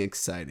fucking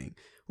exciting.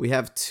 We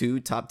have two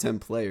top 10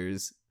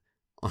 players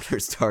on our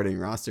starting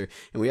roster,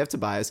 and we have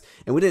Tobias,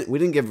 and we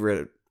didn't get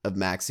rid of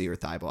Maxey or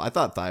Thibault. I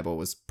thought Thibault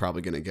was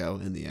probably going to go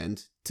in the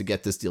end to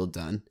get this deal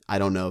done. I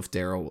don't know if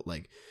Daryl,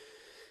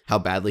 how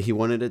badly he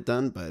wanted it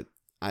done, but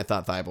I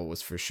thought Thibault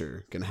was for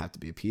sure going to have to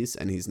be a piece,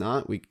 and he's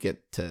not. We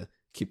get to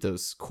keep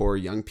those core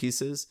young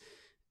pieces,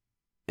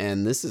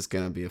 and this is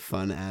going to be a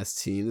fun-ass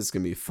team. This is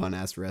going to be a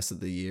fun-ass rest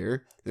of the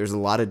year. There's a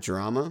lot of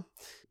drama,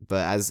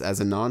 but as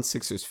a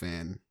non-Sixers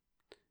fan,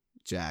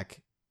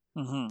 Jack,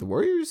 Mm-hmm. the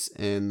Warriors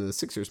and the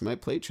Sixers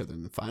might play each other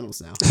in the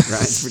finals now.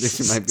 Ryan's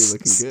prediction might be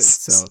looking good.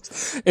 So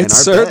it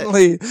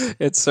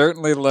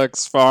certainly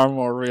looks far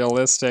more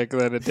realistic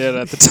than it did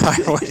at the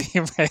time when he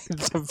made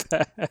the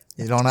bet.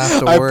 You don't have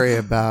to worry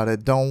about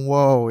it. Don't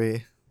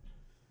worry.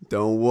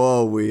 Don't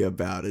worry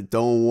about it.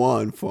 Don't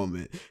want from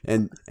it.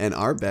 And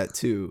our bet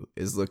too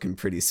is looking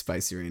pretty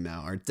spicy right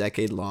now. Our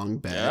decade-long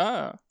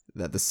bet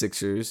that the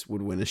Sixers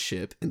would win a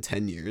ship in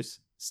 10 years,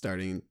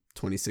 starting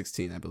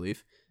 2016, I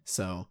believe.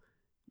 So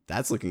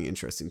that's looking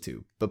interesting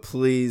too. But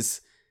please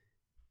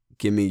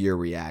give me your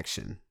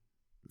reaction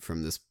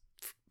from this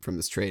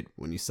trade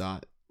when you saw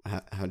it.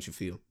 How'd you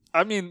feel?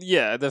 I mean,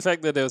 yeah, the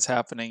fact that it was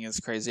happening is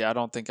crazy. I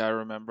don't think I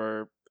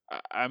remember.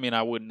 I mean,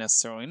 I wouldn't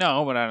necessarily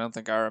know, but I don't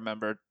think I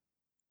remember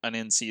an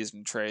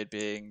in-season trade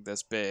being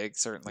this big.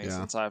 Certainly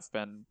since I've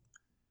been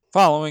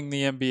following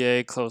the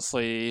NBA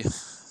closely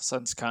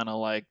since kind of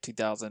like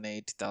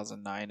 2008,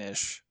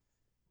 2009-ish.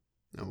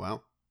 Oh,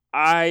 wow.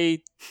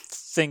 I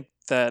think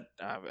that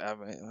I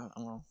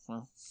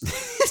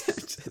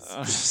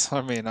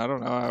mean, I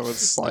don't know. I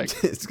was like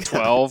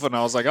 12, and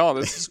I was like, "Oh,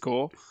 this is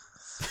cool."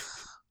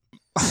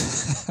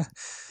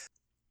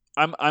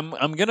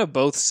 I'm gonna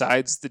both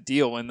sides the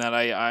deal in that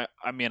I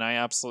mean, I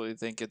absolutely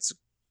think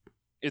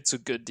it's a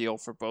good deal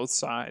for both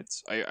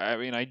sides. I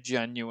mean, I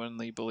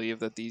genuinely believe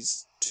that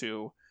these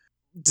two,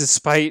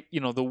 despite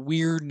the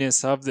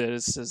weirdness of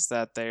this, is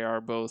that they are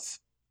both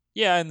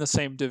in the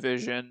same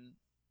division,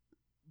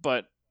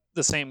 but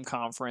the same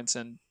conference,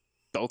 and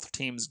both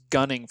teams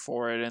gunning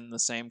for it in the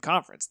same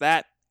conference.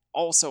 That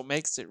also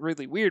makes it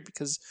really weird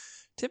because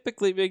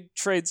typically big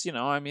trades,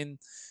 I mean,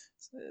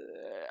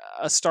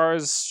 a star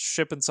is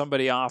shipping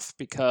somebody off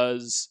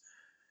because,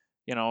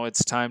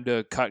 it's time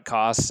to cut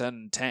costs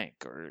and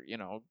tank or,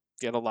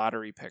 get a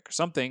lottery pick or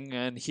something.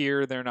 And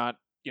here they're not,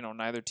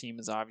 neither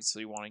team is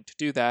obviously wanting to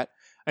do that.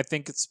 I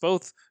think it's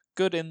both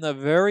good in the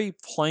very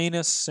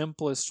plainest,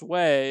 simplest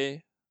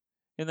way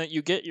in that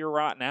you get your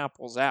rotten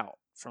apples out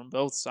from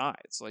both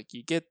sides. Like,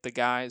 you get the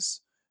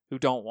guys who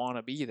don't want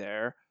to be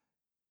there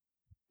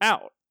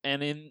out.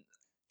 And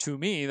to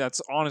me, that's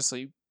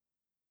honestly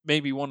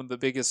maybe one of the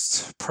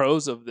biggest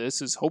pros of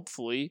this is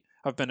hopefully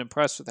I've been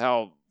impressed with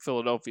how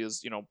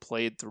Philadelphia's,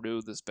 played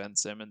through this Ben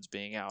Simmons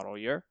being out all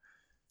year.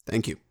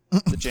 Thank you.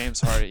 The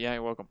James Harden,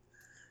 you're welcome.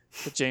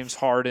 The James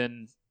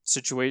Harden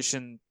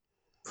situation,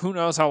 who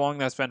knows how long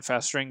that's been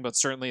festering, but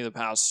certainly the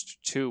past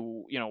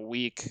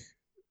week,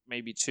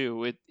 maybe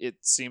two, it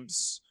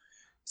seems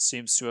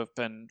to have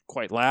been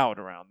quite loud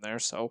around there.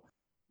 So,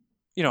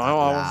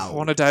 I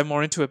want to dive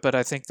more into it, but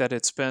I think that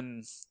it's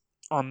been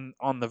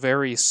on the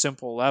very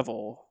simple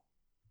level,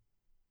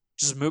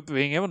 just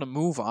being able to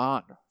move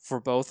on for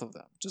both of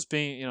them. Just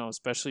being,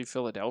 especially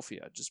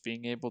Philadelphia, just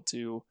being able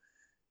to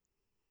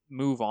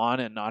move on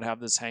and not have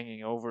this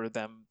hanging over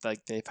them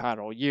like they've had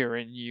all year.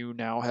 And you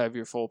now have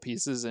your full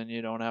pieces, and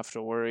you don't have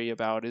to worry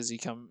about is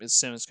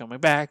Simmons coming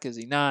back? Is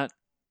he not?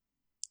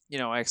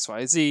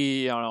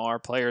 XYZ. Our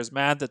players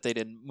mad that they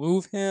didn't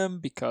move him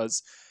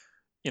because,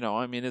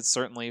 I mean, it's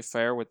certainly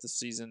fair with the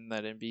season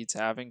that Embiid's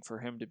having for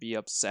him to be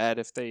upset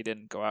if they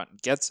didn't go out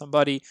and get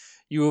somebody.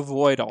 You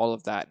avoid all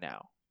of that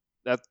now.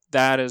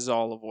 That is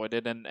all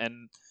avoided. And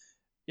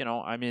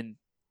I mean,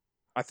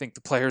 I think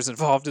the players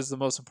involved is the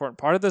most important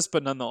part of this,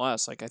 but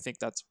nonetheless, I think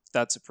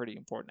that's a pretty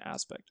important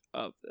aspect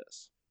of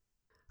this.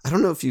 I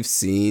don't know if you've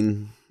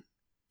seen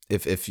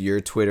if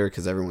your Twitter,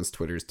 because everyone's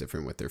Twitter is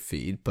different with their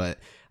feed, but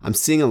I'm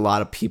seeing a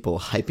lot of people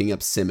hyping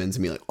up Simmons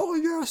and be like, "Oh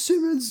yeah,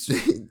 Simmons,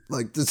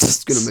 like this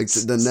is gonna make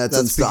the Nets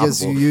unstoppable."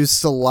 Because you used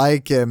to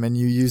like him, and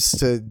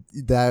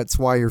that's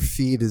why your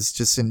feed is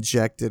just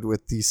injected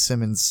with these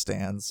Simmons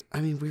stands. I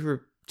mean, we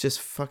were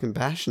just fucking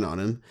bashing on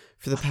him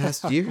for the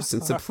past year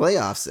since the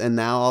playoffs, and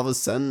now all of a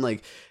sudden,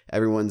 like,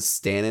 everyone's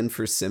standing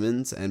for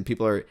Simmons, and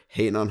people are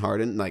hating on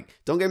Harden. Like,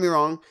 don't get me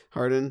wrong,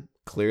 Harden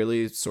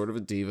clearly sort of a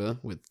diva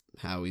with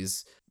how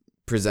he's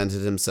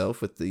presented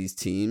himself with these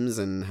teams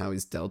and how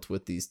he's dealt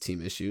with these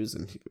team issues,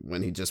 and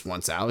when he just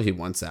wants out, he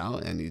wants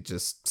out, and he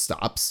just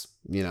stops.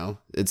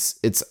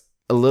 It's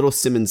a little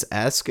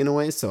Simmons-esque in a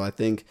way. So I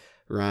think,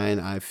 Ryan,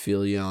 I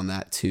feel you on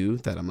that too,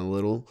 that I'm a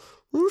little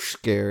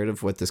scared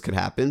of what this could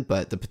happen,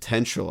 but the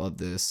potential of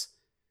this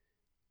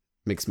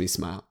makes me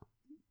smile,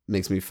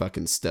 makes me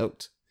fucking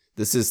stoked.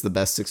 This is the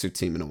best Sixer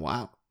team in a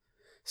while,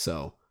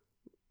 so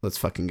let's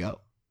fucking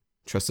go.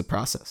 Trust the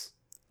process.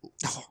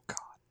 Oh God.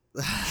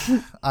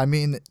 I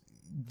mean,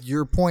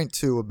 your point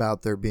too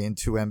about there being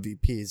two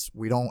MVPs.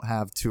 We don't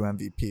have two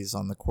MVPs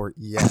on the court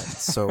yet,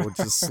 so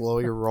just slow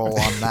your roll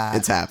on that.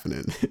 It's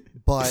happening.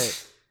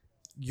 But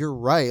you're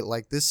right.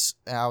 Like this,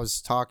 I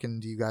was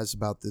talking to you guys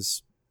about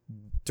this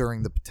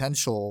during the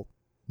potential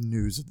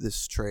news of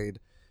this trade.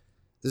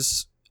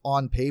 This,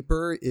 on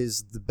paper,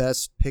 is the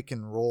best pick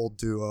and roll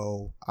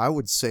duo, I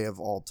would say, of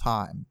all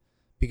time,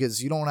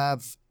 because you don't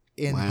have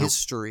in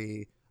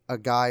history a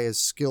guy as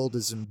skilled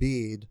as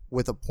Embiid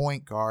with a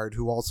point guard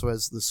who also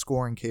has the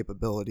scoring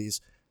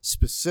capabilities,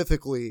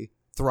 specifically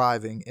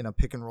thriving in a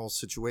pick and roll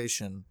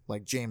situation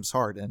like James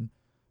Harden,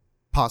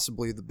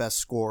 possibly the best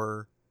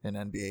scorer in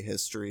NBA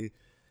history.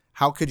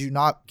 How could you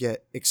not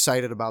get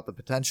excited about the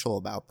potential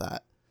about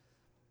that?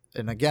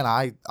 And again,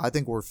 I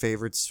think we're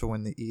favorites to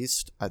win the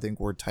East. I think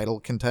we're title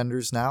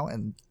contenders now.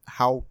 And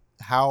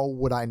how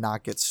would I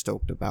not get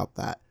stoked about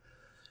that?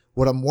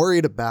 What I'm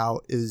worried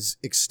about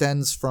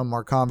extends from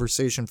our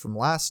conversation from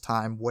last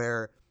time,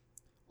 where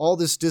all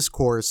this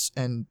discourse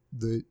and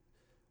the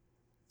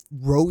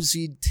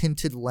rosy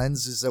tinted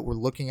lenses that we're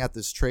looking at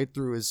this trade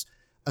through is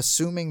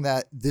assuming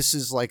that this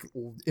is like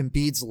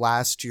Embiid's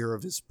last year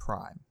of his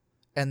prime,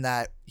 and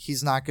that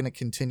he's not going to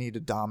continue to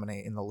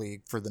dominate in the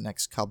league for the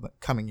next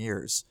coming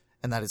years,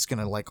 and that it's going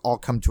to like all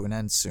come to an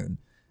end soon.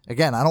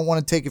 Again, I don't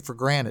want to take it for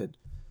granted,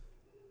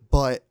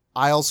 but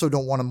I also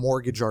don't want to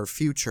mortgage our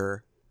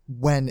future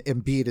when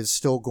Embiid is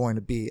still going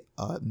to be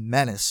a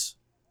menace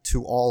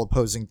to all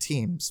opposing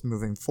teams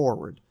moving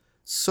forward.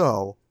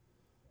 So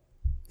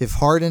if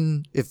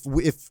Harden,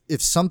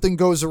 if something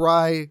goes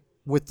awry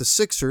with the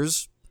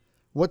Sixers,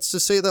 what's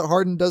to say that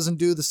Harden doesn't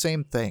do the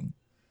same thing?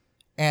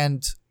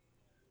 And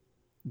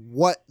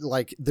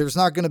there's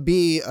not going to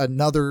be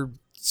another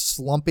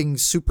slumping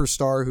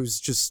superstar who's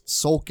just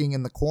sulking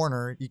in the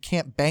corner. You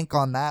can't bank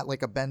on that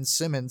like a Ben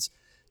Simmons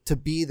to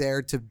be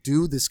there to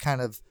do this kind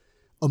of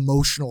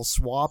emotional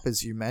swap,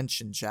 as you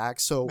mentioned,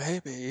 Jack. So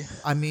maybe,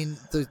 I mean,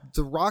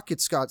 the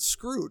Rockets got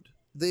screwed.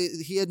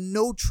 He had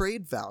no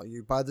trade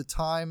value by the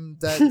time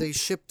that they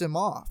shipped him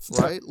off,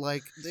 right?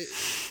 Like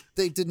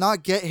they did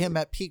not get him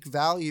at peak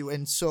value,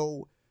 and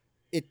so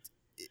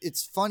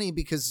it's funny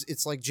because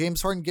it's like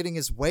James Harden getting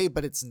his way,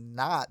 but it's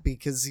not,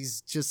 because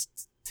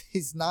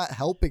he's not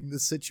helping the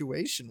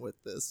situation with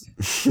this.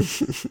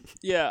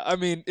 Yeah, I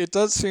mean, it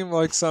does seem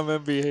like some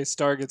NBA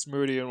star gets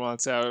moody and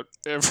wants out.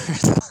 That's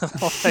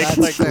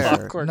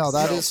fair. No,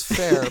 that is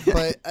fair.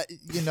 But,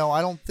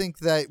 I don't think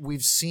that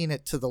we've seen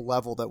it to the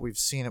level that we've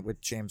seen it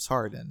with James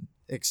Harden,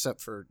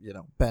 except for,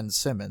 Ben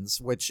Simmons,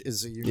 which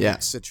is a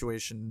unique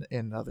situation in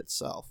and of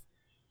itself.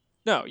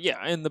 No, yeah,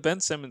 and the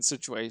Ben Simmons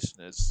situation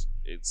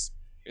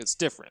it's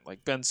different.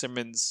 Like, Ben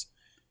Simmons,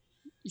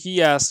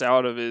 he asked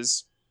out of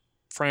his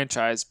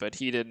franchise, but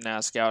he didn't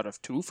ask out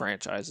of two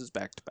franchises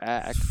back to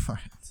back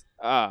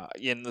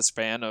in the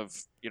span of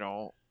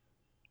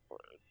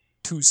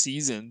 2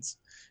 seasons,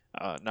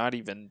 not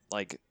even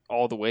like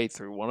all the way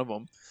through one of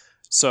them.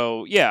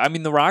 So yeah, I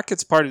mean, the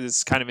Rockets part of this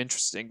is kind of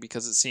interesting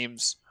because it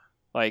seems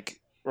like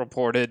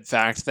reported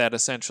fact that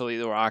essentially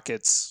the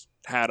Rockets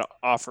had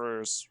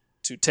offers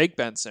to take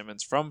Ben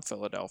Simmons from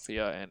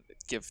Philadelphia and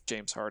give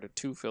James Harden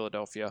to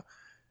Philadelphia,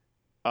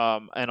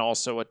 and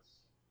also a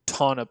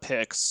ton of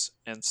picks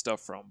and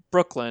stuff from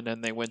Brooklyn,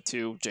 and they went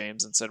to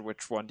James and said,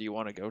 which one do you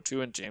want to go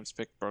to? And James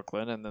picked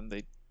Brooklyn, and then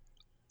they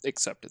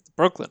accepted the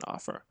Brooklyn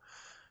offer.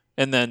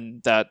 And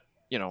then that,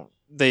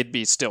 they'd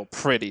be still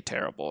pretty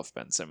terrible if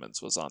Ben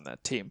Simmons was on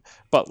that team,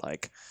 but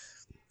like,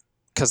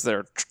 because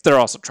they're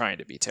also trying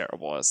to be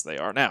terrible as they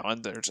are now,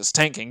 and they're just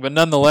tanking. But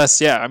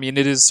nonetheless, yeah, I mean,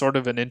 it is sort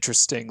of an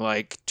interesting,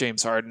 like,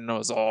 James Harden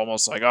was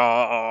almost like,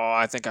 oh,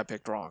 I think I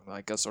picked wrong,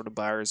 like a sort of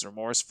buyer's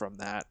remorse from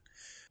that.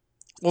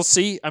 We'll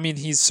see. I mean,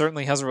 he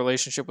certainly has a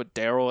relationship with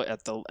Daryl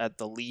at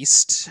the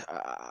least.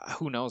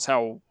 Who knows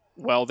how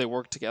well they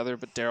work together,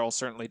 but Daryl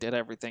certainly did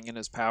everything in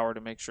his power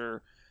to make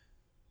sure,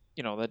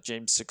 that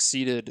James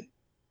succeeded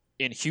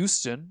in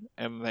Houston,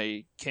 and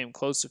they came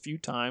close a few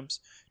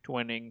times to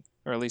winning,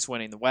 or at least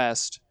winning the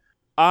West.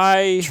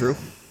 True.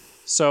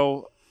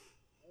 So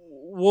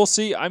we'll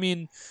see. I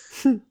mean,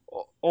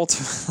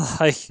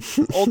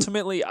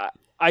 ultimately,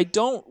 I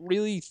don't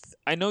really.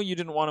 I know you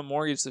didn't want to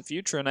mortgage the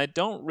future, and I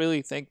don't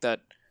really think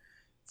that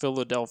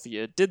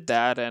Philadelphia did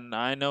that. And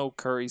I know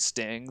Curry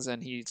stings,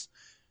 and he's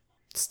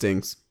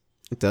stings.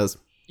 It does.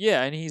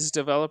 Yeah, and he's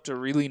developed a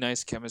really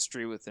nice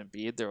chemistry with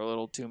Embiid. Their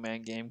little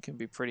 2-man game can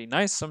be pretty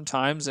nice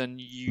sometimes,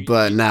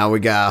 But now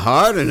we got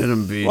Harden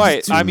and Embiid.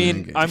 Right. I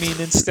mean,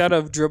 instead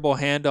of dribble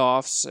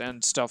handoffs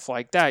and stuff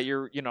like that,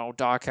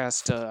 Doc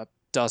has to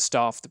dust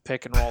off the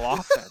pick and roll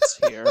offense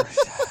here.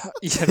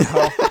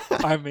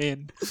 I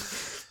mean,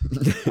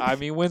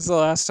 when's the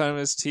last time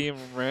his team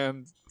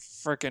ran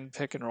frickin'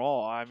 pick and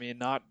roll? I mean,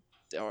 it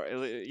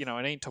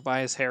ain't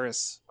Tobias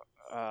Harris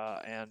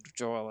and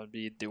Joel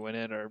Embiid doing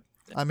it, or.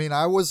 I mean,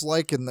 I was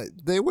liking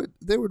that they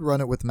would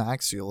run it with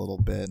Maxey a little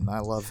bit, and I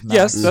love Maxey.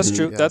 Yes, that's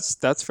true. Yeah.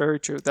 That's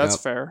very true. That's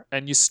fair.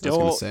 And you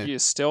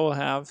still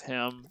have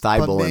him.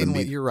 But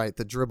mainly, you're right.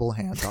 The dribble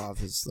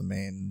handoff is the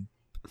main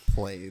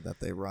play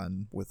that they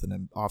run with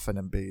off an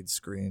Embiid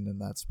screen,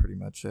 and that's pretty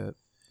much it.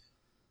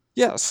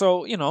 Yeah,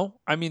 so,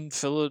 I mean,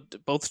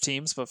 both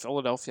teams, but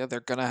Philadelphia,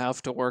 they're going to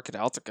have to work it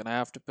out. They're going to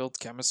have to build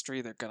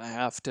chemistry. They're going to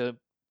have to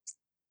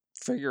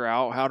figure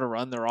out how to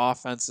run their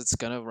offense. It's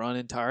going to run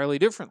entirely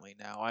differently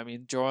now. I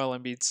mean, Joel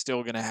Embiid's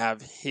still going to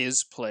have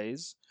his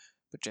plays,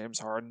 but James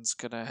Harden's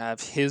going to have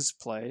his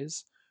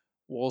plays.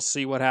 We'll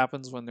see what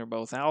happens when they're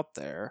both out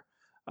there.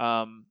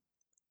 And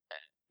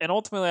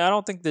ultimately, I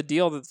don't think the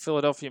deal that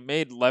Philadelphia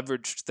made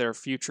leveraged their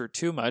future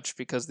too much,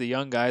 because the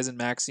young guys in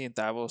Maxey and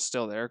Thibault are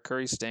still there.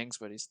 Curry stinks,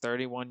 but he's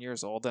 31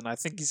 years old, and I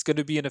think he's going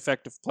to be an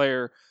effective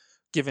player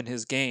given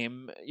his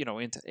game,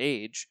 into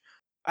age.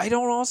 I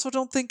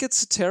don't think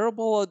it's a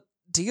terrible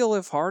deal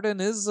if Harden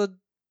is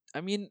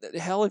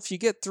hell, if you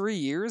get 3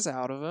 years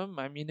out of him,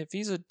 if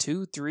he's a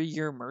 2-3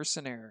 year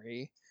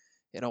mercenary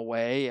in a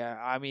way,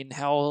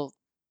 hell,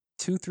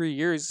 2-3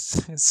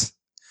 years is,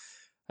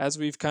 as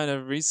we've kind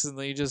of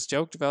recently just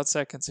joked about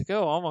seconds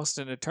ago, almost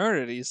an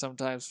eternity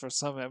sometimes for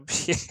some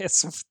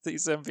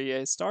these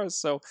NBA stars.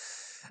 So,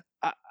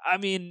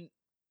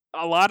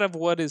 a lot of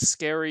what is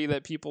scary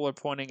that people are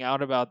pointing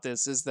out about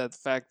this is that the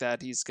fact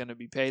that he's going to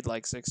be paid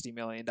like $60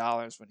 million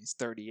when he's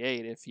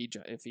 38 if he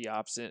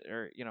opts in,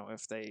 or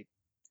if they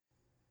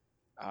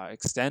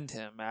extend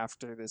him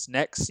after this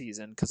next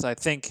season, because I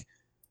think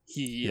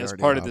he as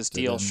part of this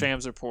deal,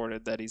 Shams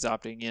reported that he's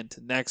opting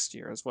into next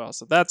year as well.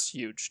 So that's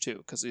huge too,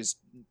 because he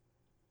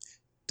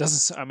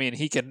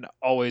can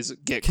always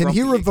get. Can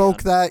he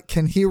revoke again. that?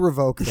 Can he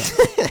revoke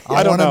that?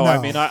 I don't know.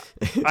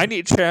 I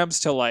need Shams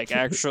to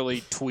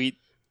actually tweet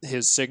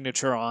his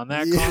signature on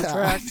that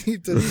contract. I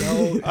need to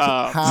know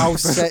how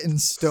set in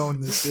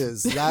stone this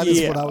is. That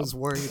is what I was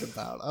worried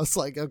about. I was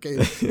like, okay,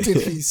 did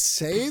he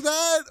say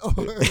that?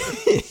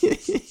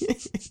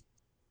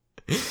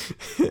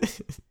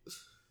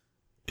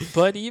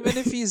 But even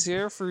if he's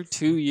here for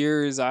 2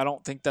 years, I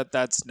don't think that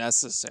that's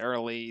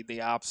necessarily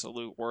the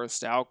absolute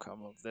worst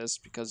outcome of this,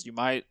 because you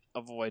might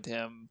avoid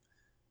him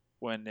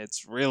when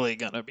it's really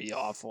gonna be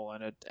awful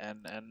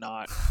and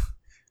not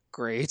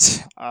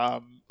great.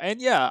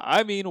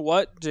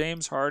 What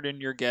James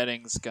Harden you're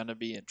getting is gonna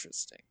be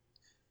interesting.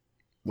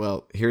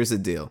 Well, here's the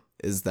deal: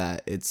 is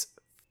that it's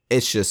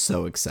just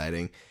so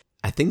exciting.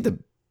 I think the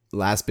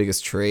last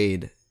biggest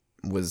trade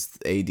was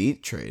the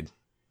AD trade,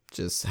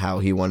 just how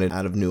he wanted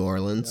out of New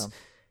Orleans,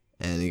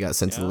 and he got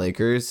sent to the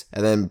Lakers.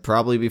 And then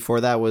probably before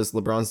that was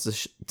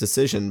LeBron's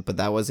decision, but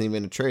that wasn't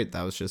even a trade.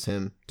 That was just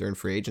him during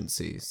free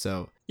agency.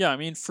 So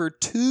for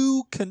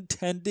two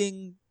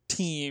contending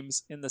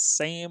teams in the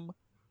same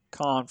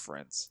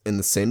conference, in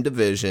the same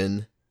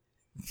division,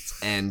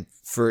 and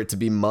for it to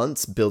be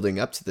months building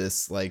up to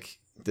this,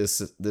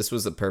 this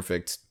was a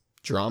perfect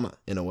drama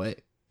in a way.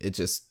 It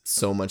just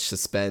so much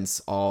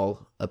suspense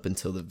all up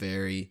until the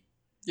very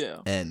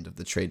end of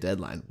the trade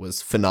deadline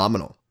was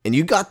phenomenal, and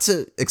you got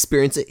to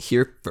experience it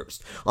here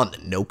first on the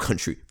No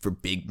Country for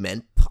Big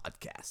Men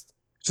podcast.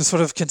 Just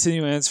sort of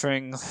continue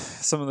answering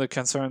some of the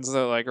concerns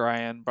that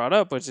Ryan brought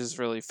up, which is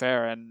really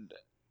fair, and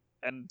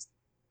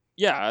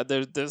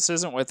this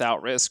isn't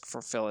without risk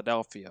for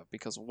Philadelphia,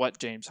 because what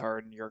James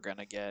Harden you're going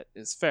to get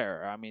is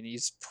fair.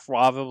 He's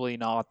probably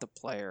not the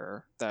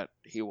player that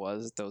he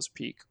was at those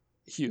peak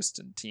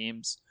Houston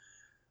teams.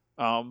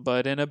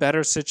 But in a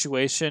better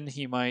situation,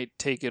 he might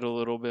take it a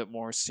little bit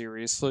more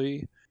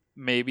seriously.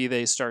 Maybe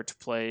they start to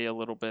play a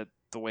little bit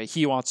the way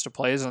he wants to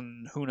play,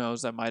 and who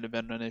knows, that might have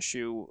been an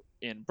issue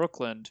in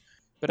Brooklyn.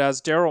 But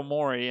as Daryl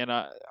Morey, and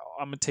I'm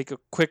going to take a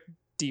quick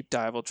deep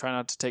dive, I'll try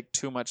not to take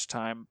too much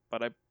time,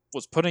 but I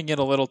was putting in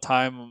a little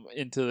time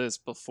into this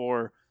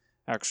before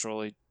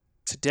actually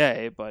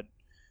today, but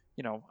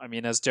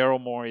as Daryl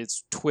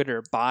Morey's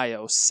Twitter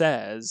bio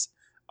says,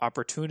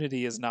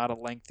 opportunity is not a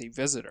lengthy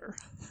visitor.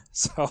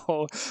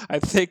 So I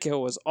think it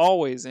was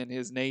always in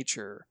his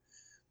nature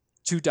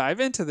to dive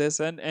into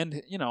this, and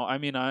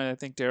I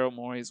think Daryl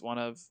Morey is one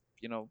of,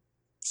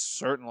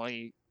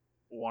 certainly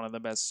one of the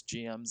best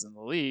GMs in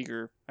the league,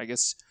 or I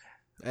guess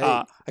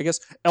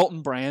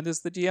Elton Brand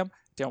is the GM.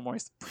 Daryl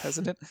Morey's the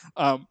president.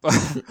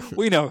 But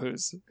we know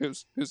who's doing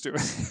who's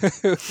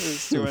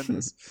doing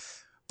this.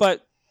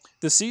 But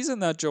the season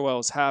that Joel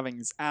is having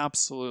is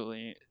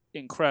absolutely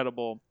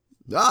incredible.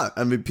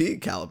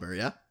 MVP caliber,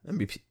 yeah.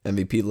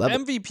 MVP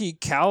level.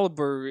 MVP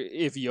caliber.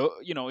 If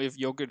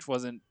Jokic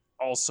wasn't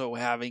also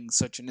having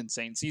such an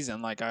insane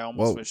season, I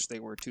almost wish they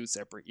were 2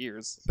 separate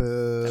years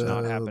and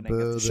not happening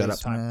at the same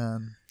time.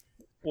 Man.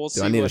 We'll see.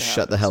 Do I need to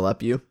shut the hell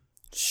up, you?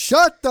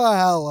 Shut the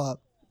hell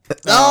up.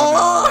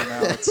 No,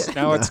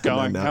 now it's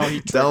going. No. Now he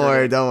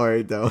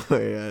don't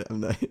worry.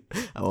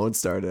 I won't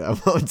start it. I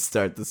won't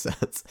start the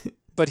sets.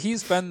 But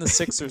he's been the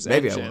Sixers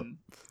engine,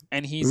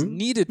 and he's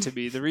needed to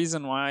be. The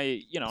reason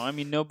why,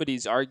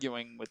 nobody's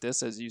arguing with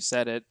this, as you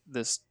said it.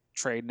 This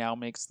trade now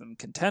makes them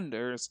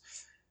contenders,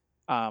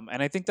 and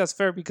I think that's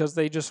fair because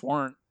they just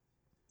weren't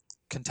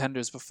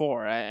contenders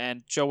before,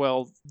 and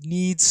Joel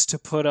needs to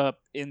put up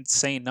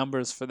insane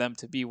numbers for them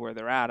to be where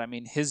they're at.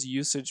 His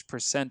usage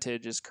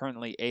percentage is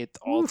currently 8th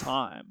all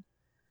time.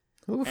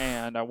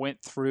 And I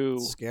went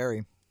through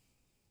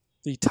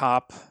the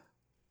top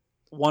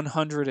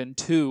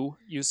 102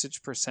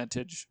 usage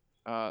percentage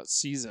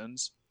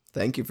seasons.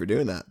 Thank you for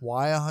doing that.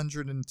 Why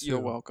 102? You're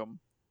welcome.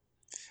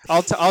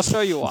 I'll show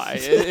you why.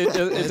 It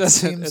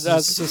doesn't. It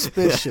seems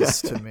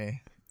suspicious to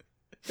me.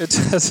 It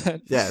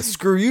doesn't. Yeah,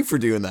 screw you for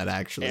doing that,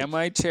 actually. Am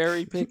I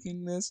cherry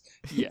picking this?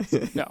 Yes.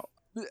 No.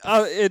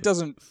 It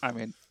doesn't.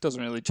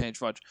 Doesn't really change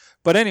much.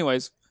 But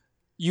anyways,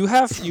 you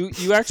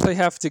actually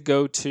have to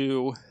go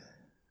to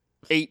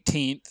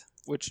 18th,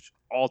 which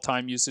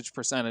all-time usage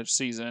percentage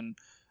season,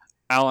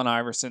 Allen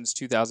Iverson's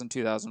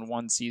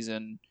 2000-2001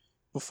 season,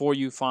 before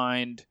you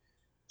find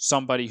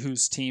somebody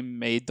whose team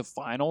made the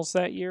finals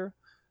that year.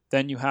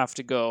 Then you have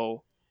to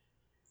go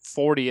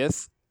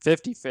 40th,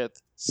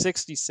 55th,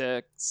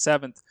 66th,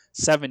 7th,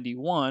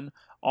 71.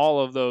 All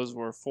of those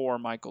were 4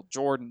 Michael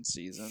Jordan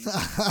seasons,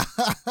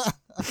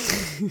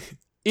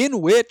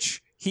 in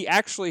which he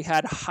actually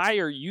had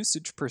higher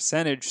usage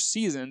percentage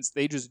seasons.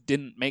 They just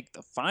didn't make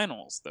the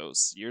finals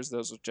those years.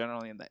 Those were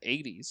generally in the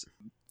 80s.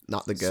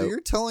 Not the GOAT. So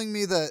you're telling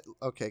me that...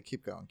 Okay,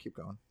 keep going.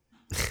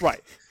 Right.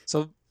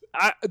 So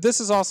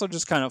this is also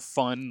just kind of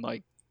fun,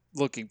 like,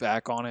 looking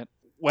back on it.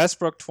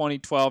 Westbrook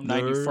 2012,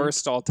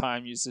 91st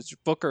all-time usage.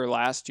 Booker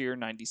last year,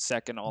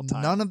 92nd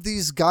all-time. None of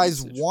these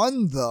guys usage.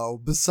 won,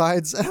 though,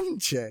 besides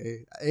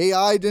MJ.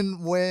 AI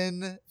didn't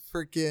win.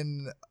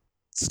 Freaking...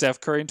 Steph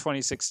Curry in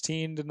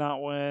 2016 did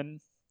not win.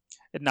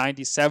 At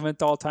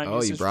 97th all-time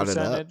usage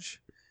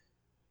percentage.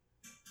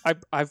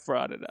 I've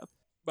brought it up,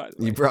 by the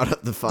way. You brought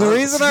up the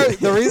finals.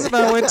 The reason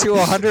I went to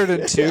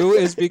 102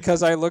 is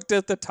because I looked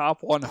at the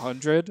top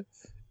 100,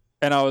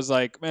 and I was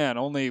like, man,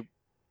 only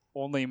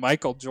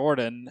Michael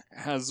Jordan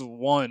has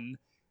won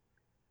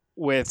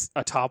with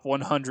a top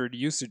 100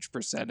 usage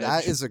percentage.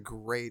 That is a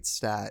great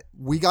stat.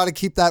 We got to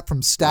keep that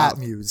from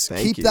StatMuse.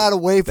 Thank you. that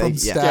away from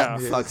StatMuse. Yeah.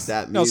 Fuck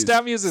StatMuse. No,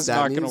 StatMuse is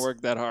not going to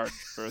work that hard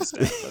for a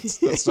stat.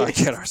 Let's not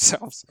get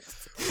ourselves.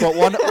 But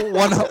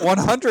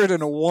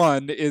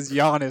 101 is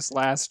Giannis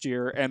last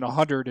year, and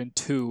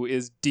 102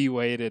 is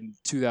D-Wade in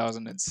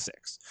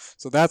 2006.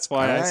 So that's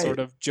why I sort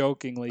of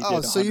jokingly did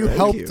 100. So you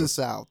helped us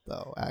out,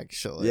 though,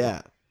 actually.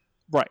 Yeah.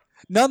 Right.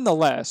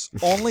 Nonetheless,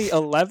 only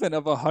 11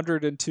 of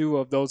 102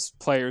 of those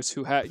players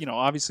who had,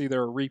 obviously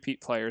there are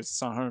repeat players.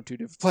 It's not 102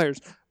 different players,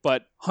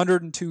 but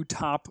 102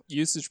 top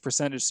usage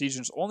percentage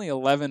seasons, only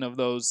 11 of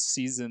those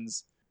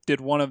seasons did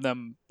one of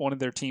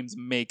their teams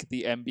make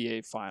the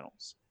NBA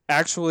Finals.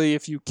 Actually,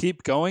 if you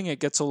keep going, you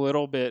get a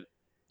little bit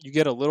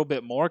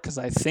more, because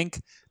I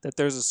think that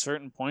there's a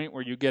certain point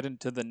where you get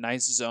into the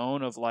nice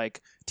zone of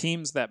like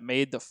teams that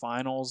made the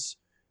finals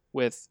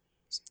with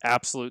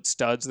absolute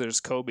studs. There's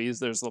Kobe's,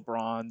 there's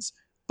LeBron's,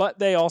 but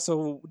they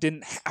also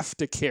didn't have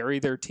to carry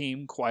their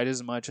team quite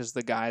as much as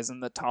the guys in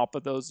the top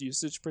of those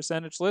usage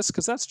percentage lists,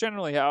 because that's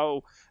generally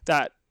how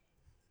that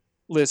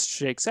list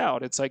shakes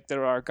out. It's like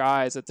there are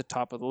guys at the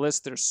top of the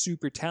list that are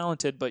super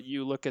talented, but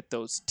you look at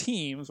those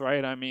teams,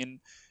 right? I mean,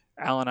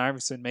 Allen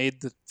Iverson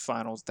made the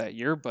finals that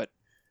year, but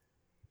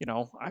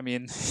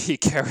he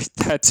carried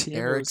that team.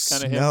 Eric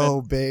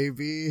Snow,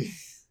 baby.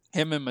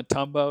 Him and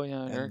Mutombo,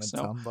 Eric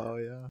Snow.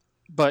 Yeah.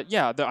 But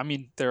yeah,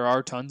 there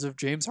are tons of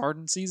James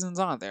Harden seasons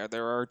on there.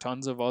 There are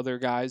tons of other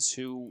guys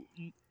who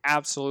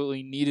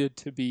absolutely needed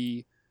to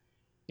be,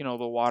 the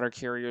water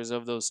carriers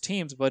of those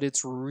teams. But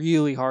it's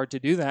really hard to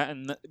do that,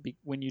 and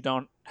when you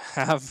don't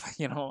have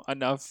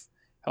enough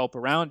help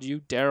around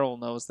you, Daryl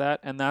knows that,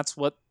 and that's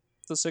what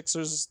the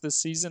Sixers this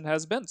season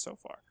has been so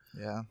far.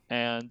 Yeah,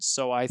 and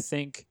so I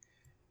think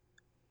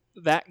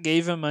that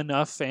gave him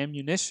enough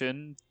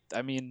ammunition.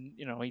 I mean,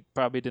 he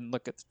probably didn't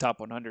look at the top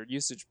 100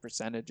 usage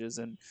percentages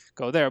and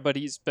go there, but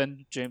he's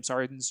been James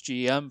Harden's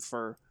GM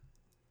for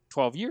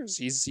 12 years.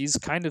 He's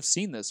kind of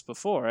seen this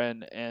before,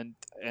 and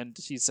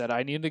he said,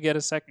 I need to get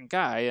a second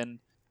guy, and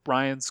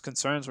Brian's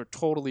concerns were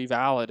totally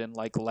valid, and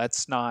like,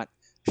 let's not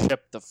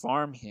ship the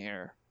farm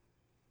here.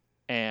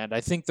 And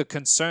I think the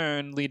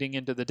concern leading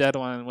into the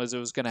deadline was it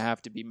was going to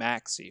have to be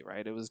Maxey,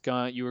 right?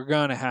 You were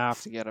going to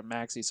have to get a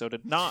Maxey, so to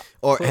not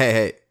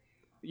hey.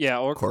 Yeah,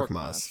 or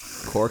Korkmaz.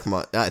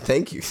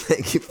 Thank you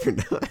for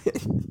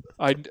knowing.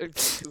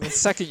 The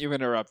second you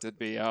interrupted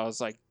me, I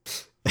was like,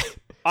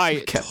 I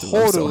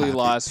totally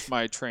lost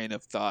my train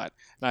of thought,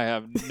 and I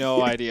have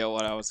no idea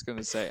what I was going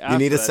to say. You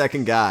need a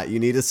second guy. You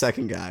need a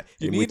second guy,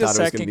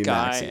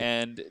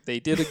 and they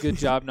did a good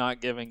job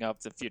not giving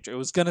up the future. It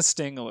was going to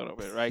sting a little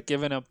bit, right?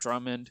 Giving up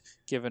Drummond,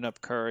 giving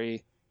up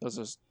Curry. Those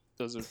are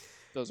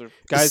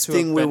guys who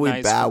have been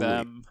nice for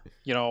them.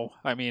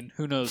 I mean,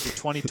 who knows? The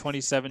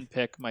 2027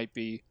 pick might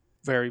be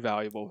very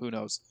valuable. Who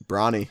knows?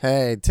 Bronny.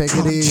 Hey, take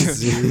it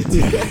easy.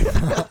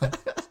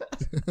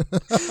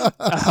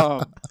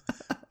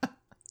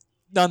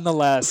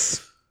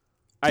 Nonetheless,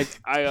 I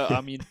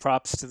mean,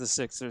 props to the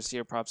Sixers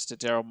here. Props to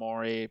Daryl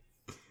Morey.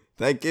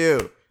 Thank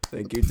you,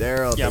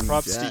 Daryl. Yeah,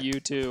 props to you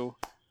too.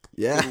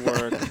 Yeah, good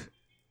work.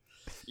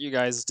 You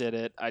guys did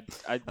it. I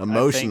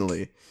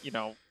emotionally. I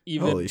think,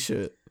 even holy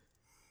shit.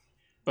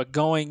 But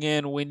going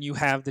in when you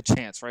have the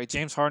chance, right?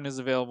 James Harden is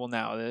available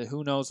now.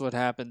 Who knows what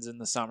happens in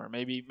the summer?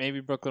 Maybe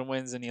Brooklyn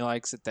wins and he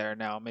likes it there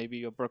now.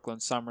 Maybe a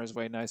Brooklyn summer is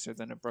way nicer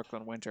than a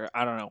Brooklyn winter.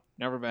 I don't know.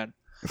 Never been.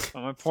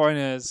 But my point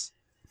is,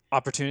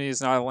 opportunity is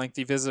not a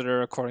lengthy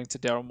visitor, according to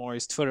Daryl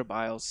Morey's Twitter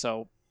bio.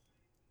 So,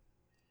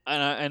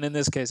 and in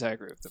this case, I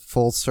agree with him.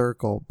 Full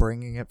circle,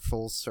 bringing it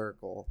full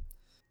circle.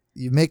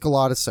 You make a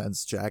lot of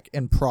sense, Jack,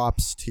 and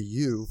props to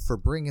you for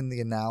bringing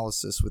the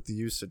analysis with the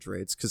usage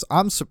rates, because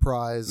I'm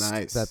surprised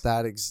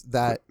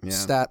that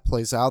stat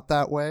plays out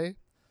that way.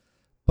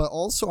 But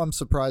also I'm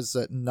surprised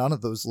that none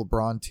of those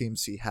LeBron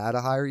teams he had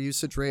a higher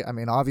usage rate. I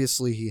mean,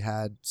 obviously he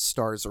had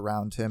stars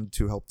around him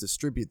to help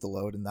distribute the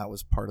load, and that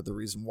was part of the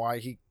reason why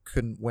he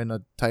couldn't win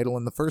a title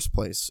in the first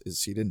place,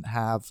 is he didn't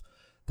have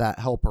that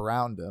help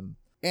around him.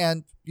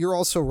 And you're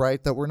also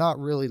right that we're not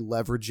really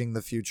leveraging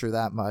the future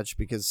that much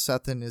because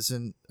Sethin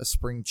isn't a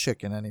spring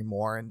chicken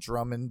anymore and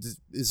Drummond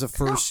is a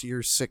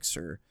first-year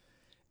Sixer.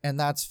 And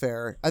that's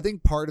fair. I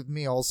think part of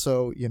me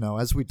also,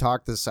 as we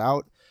talk this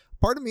out,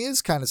 part of me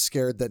is kind of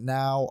scared that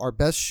now our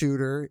best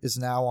shooter is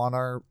now on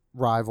our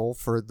rival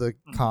for the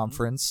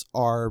conference.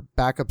 Our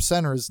backup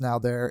center is now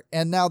there.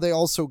 And now they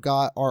also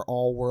got our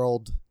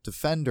all-world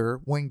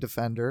defender, wing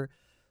defender.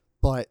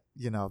 But,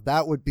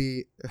 that would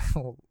be...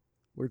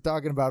 We're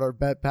talking about our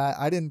bet, Pat.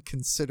 I didn't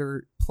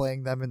consider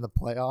playing them in the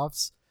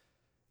playoffs.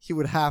 He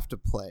would have to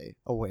play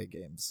away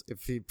games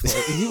if he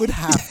played. He would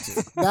have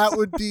to. That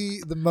would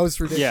be the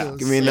most ridiculous. Yeah.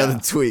 Give me another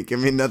tweet.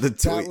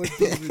 That would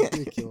be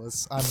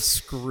ridiculous. I'm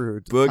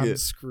screwed. I'm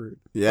screwed.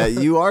 Yeah,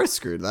 you are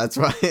screwed. That's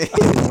why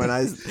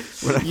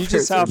when you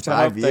just have to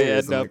hope they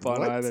end up on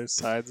what? either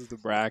sides of the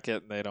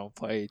bracket and they don't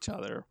play each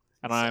other.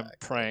 And I'm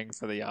praying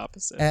for the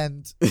opposite.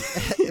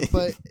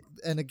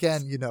 And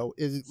again,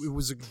 it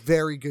was a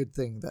very good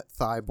thing that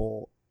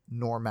Thibault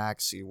nor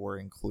Maxey were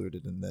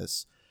included in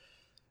this.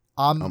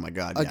 Oh my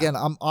God. Yeah. Again,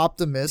 I'm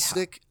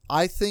optimistic. Yeah.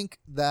 I think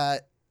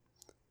that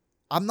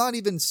I'm not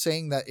even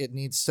saying that it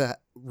needs to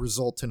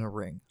result in a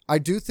ring. I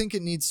do think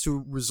it needs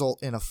to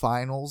result in a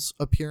finals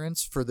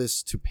appearance for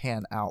this to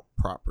pan out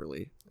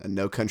properly. A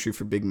No Country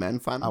for Big Men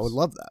finals? I would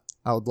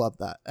love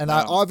that. And no,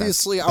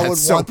 I would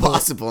so want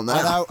possible now.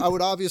 And I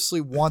would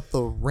obviously want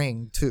the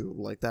ring too.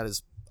 Like that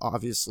is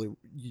obviously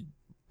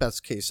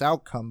best case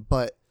outcome,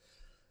 but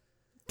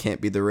can't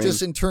be the ring.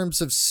 Just in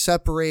terms of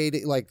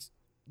separating, like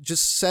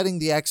just setting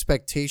the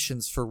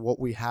expectations for what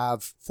we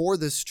have for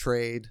this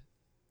trade.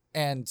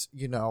 And,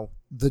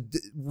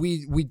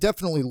 we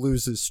definitely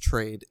lose this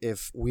trade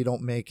if we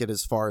don't make it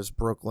as far as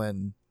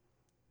Brooklyn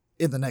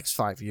in the next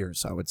 5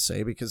 years, I would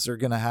say, because they're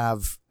going to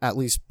have at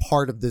least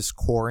part of this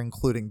core,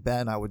 including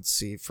Ben, I would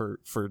see for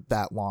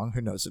that long.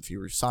 Who knows if he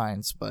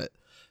resigns, but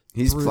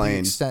he's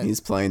playing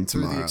tomorrow.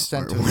 Through the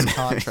extent of his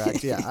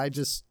contract. Yeah,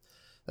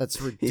 that's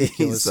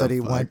ridiculous that he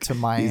went to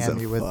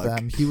Miami with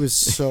them. He was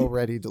so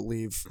ready to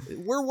leave.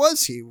 Where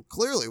was he?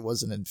 Clearly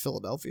wasn't in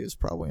Philadelphia. He was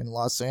probably in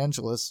Los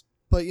Angeles.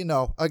 But,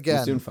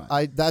 again,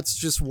 that's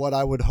just what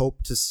I would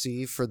hope to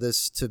see for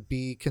this to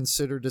be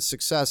considered a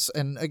success.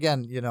 And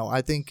again,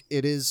 I think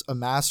it is a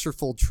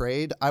masterful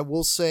trade. I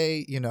will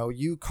say,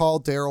 you call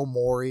Daryl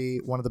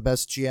Morey one of the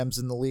best GMs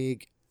in the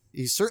league.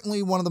 He's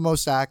certainly one of the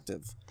most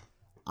active.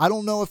 I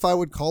don't know if I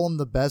would call him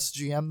the best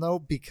GM, though,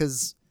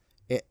 because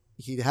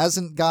he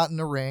hasn't gotten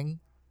a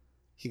ring.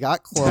 He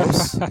got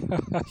close. Can't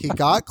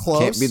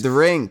beat the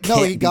ring.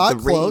 No, he got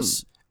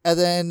close. And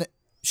then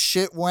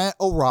shit went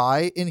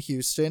awry in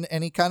Houston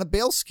and he kind of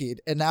bail skied,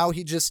 and now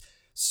he just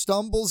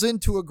stumbles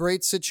into a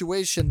great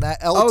situation that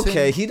Elton.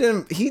 Okay, he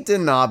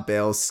did not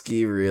bail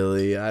ski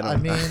really. I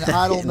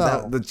don't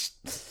know.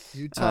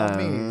 You tell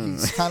me.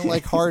 He's kind of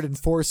like Harden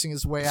forcing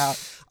his way out.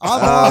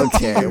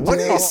 Okay, what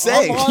are you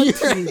saying?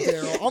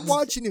 I'm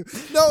watching you.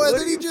 No, and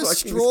then he just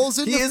strolls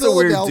into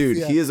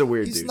Philadelphia. He is a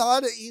weird dude.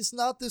 He's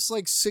not this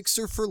like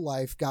Sixer for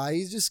life guy.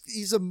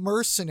 He's a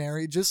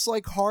mercenary, just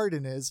like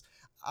Harden is.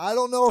 I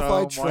don't know if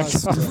I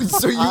trust him.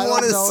 So you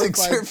want a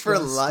Sixer for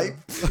life?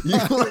 You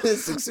want a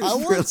Sixer for life? I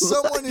want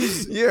someone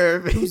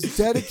who's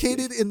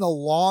dedicated in the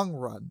long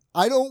run.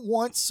 I don't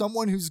want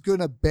someone who's going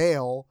to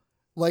bail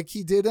like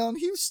he did on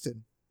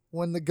Houston.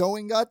 When the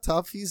going got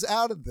tough, he's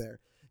out of there.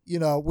 We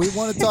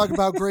want to talk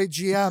about great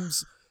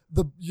GMs.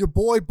 Your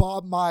boy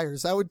Bob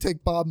Myers. I would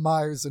take Bob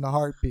Myers in a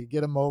heartbeat.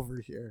 Get him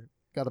over here.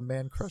 Got a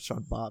man crush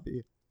on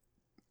Bobby.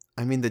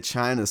 I mean, the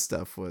China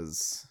stuff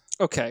was...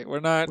 Okay,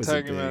 we're not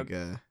talking about...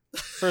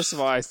 First of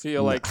all, I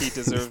feel like he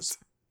deserves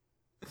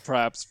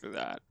props for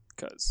that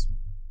because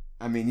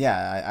I mean,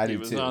 yeah, I do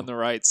too. He was on the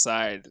right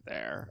side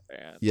there,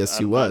 and yes,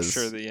 he I'm was. not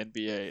sure the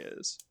NBA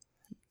is.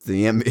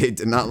 The NBA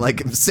did not like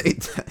him say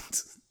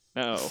that.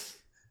 No,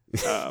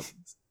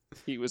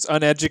 he was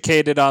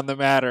uneducated on the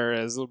matter,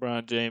 as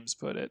LeBron James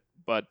put it.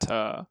 But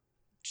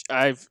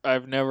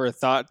I've never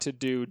thought to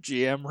do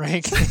GM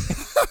ranking.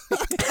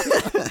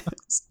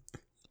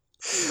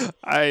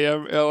 I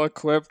am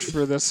ill-equipped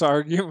for this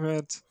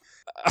argument.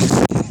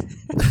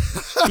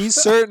 He's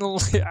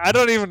certainly. I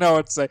don't even know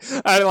what to say.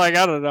 I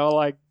don't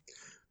know.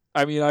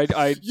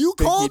 You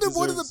called him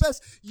one of the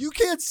best. You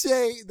can't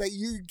say that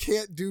you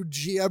can't do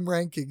GM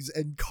rankings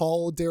and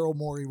call Daryl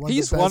Morey one of the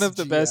best. He's one of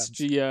the best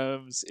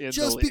GMs in the league.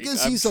 Just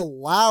because he's a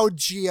loud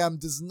GM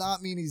does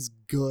not mean he's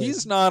good.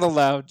 He's not a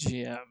loud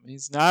GM.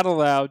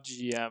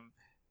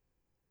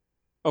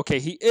 Okay,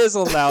 he is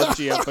a loud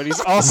GM, but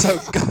he's also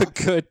a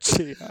good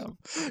GM.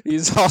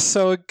 He's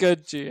also a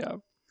good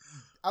GM.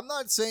 I'm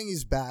not saying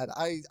he's bad.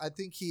 I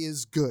think he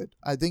is good.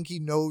 I think he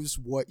knows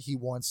what he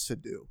wants to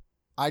do.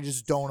 I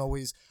just don't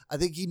always... I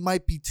think he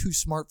might be too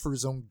smart for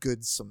his own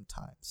good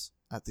sometimes,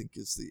 I think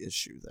is the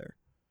issue there.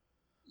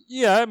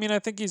 Yeah, I mean, I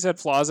think he's had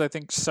flaws. I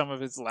think some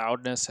of his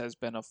loudness has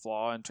been a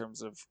flaw in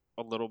terms of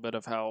a little bit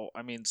of how...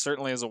 I mean,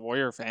 certainly as a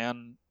Warrior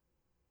fan,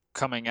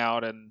 coming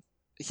out and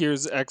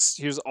here's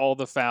all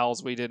the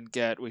fouls we didn't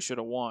get, we should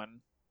have won.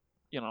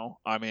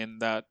 I mean,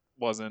 that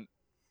wasn't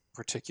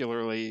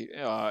particularly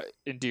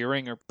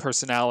endearing or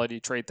personality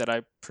trait that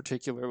I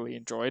particularly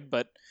enjoyed.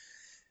 But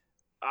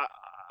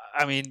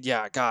I mean,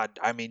 yeah, God,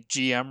 I mean,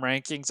 GM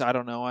rankings, I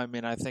don't know. I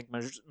mean, I think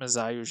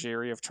Masai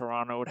Ujiri of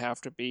Toronto would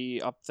have to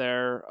be up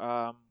there.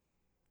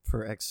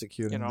 For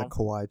executing the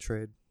Kawhi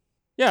trade.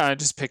 Yeah,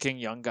 just picking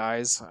young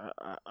guys.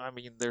 I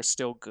mean, they're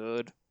still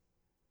good.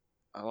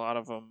 A lot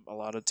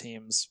of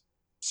teams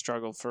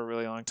struggled for a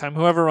really long time.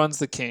 Whoever runs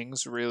the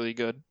Kings, really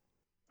good.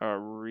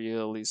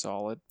 Really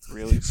solid.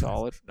 Really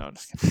solid. No,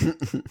 just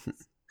kidding.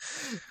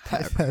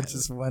 That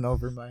just went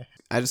over my...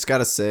 I just got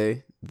to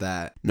say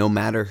that no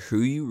matter who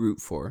you root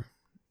for,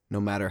 no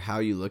matter how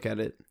you look at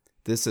it,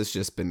 this has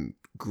just been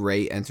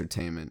great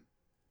entertainment,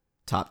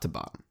 top to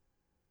bottom.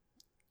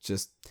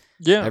 Just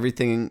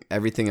everything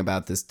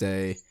about this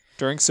day.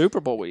 During Super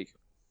Bowl week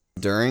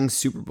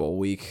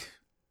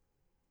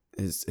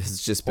has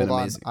just been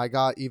amazing. I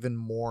got even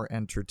more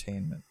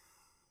entertainment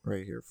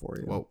right here for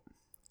you. Whoa.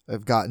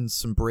 I've gotten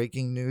some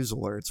breaking news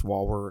alerts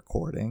while we're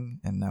recording,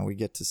 and now we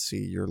get to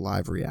see your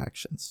live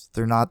reactions.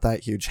 They're not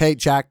that huge. Hey,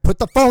 Jack, put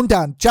the phone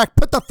down. Jack,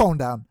 put the phone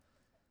down.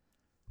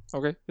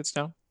 Okay, it's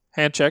down.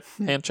 Hand check.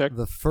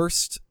 The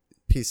first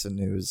piece of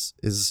news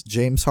is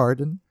James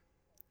Harden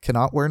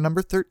cannot wear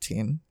number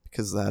 13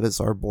 because that is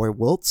our boy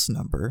Wilt's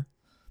number.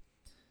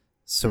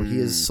 So he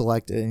is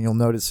selected, and you'll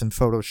notice in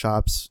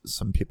Photoshops,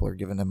 some people are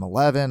giving him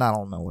 11. I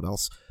don't know what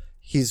else.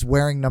 He's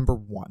wearing number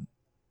 1.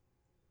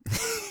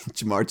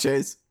 Ja'Marr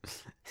Chase?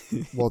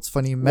 Well, it's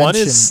funny you mentioned... One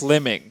is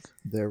slimming.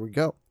 There we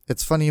go.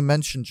 It's funny you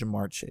mentioned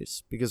Ja'Marr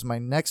Chase, because my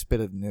next bit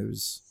of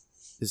news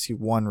is he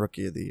won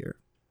Rookie of the Year.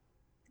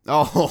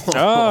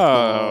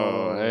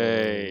 Oh,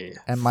 hey.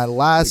 And my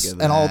last,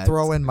 and I'll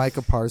throw in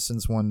Micah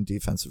Parsons won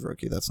Defensive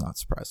Rookie. That's not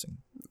surprising.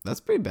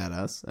 That's pretty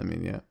badass. I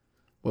mean, yeah.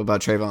 What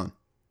about Trayvon?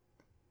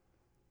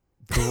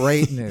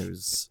 Great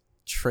news.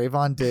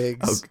 Trayvon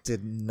Diggs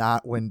did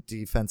not win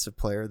Defensive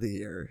Player of the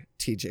Year.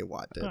 TJ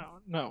Watt did.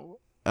 No.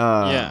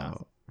 Yeah.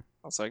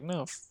 I was like,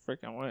 no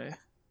freaking way.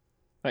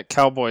 That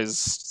Cowboys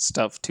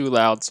stuff too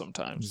loud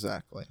sometimes.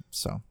 Exactly.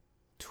 So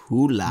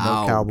too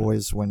loud. No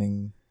Cowboys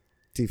winning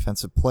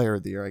Defensive Player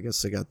of the Year. I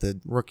guess they got the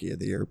Rookie of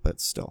the Year,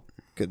 but still,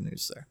 good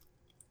news there.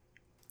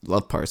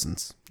 Love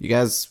Parsons. You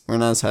guys were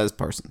not as high as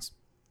Parsons.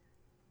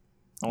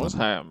 I was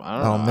high. I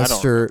don't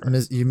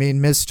know. You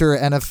mean Mr.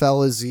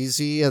 NFL is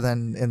easy? And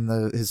then in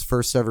his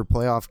first ever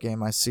playoff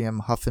game, I see him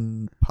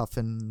huffing,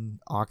 puffing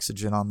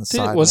oxygen on the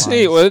sidelines.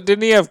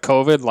 Didn't he have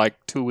COVID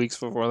like 2 weeks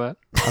before that?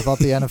 I thought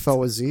the NFL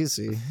was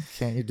easy.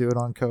 Can't you do it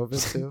on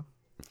COVID too?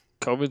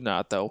 COVID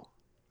not though.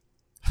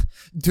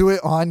 Do it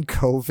on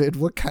COVID?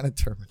 What kind of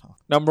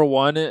terminology? Number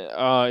 1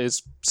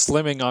 is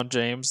slimming on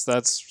James.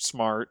 That's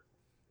smart.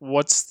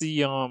 What's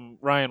the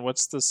Ryan?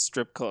 What's the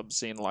strip club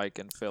scene like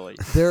in Philly?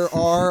 There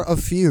are a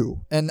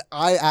few, and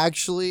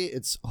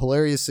it's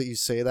hilarious that you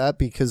say that,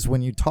 because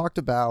when you talked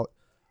about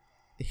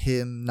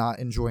him not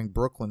enjoying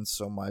Brooklyn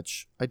so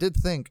much, I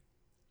think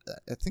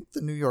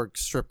the New York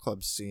strip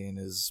club scene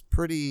is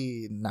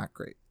pretty not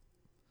great.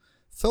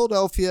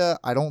 Philadelphia,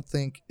 I don't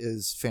think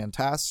is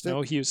fantastic.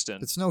 No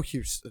Houston. It's no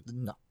Houston.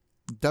 No,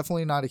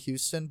 definitely not a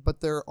Houston.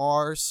 But there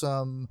are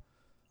some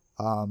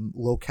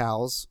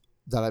locales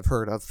that I've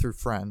heard of through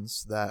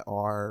friends that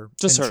are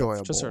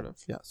enjoyable. Just heard of.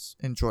 Yes,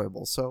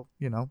 enjoyable. So,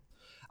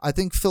 I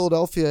think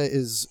Philadelphia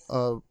is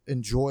a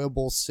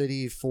enjoyable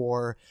city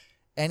for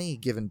any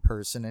given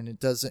person, and it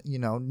doesn't,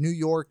 New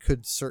York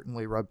could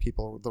certainly rub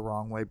people the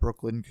wrong way.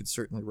 Brooklyn could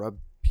certainly rub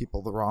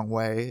people the wrong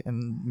way,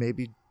 and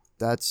maybe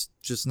that's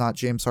just not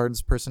James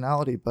Harden's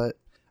personality, but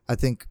I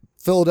think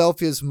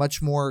Philadelphia is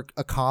much more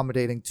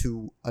accommodating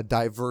to a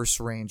diverse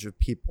range of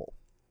people.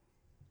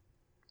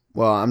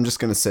 Well, I'm just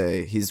going to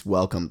say he's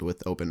welcomed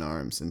with open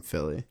arms in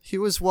Philly. He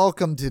was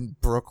welcomed in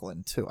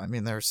Brooklyn, too. I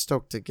mean, they're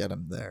stoked to get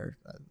him there.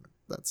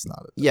 That's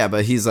not it. Yeah,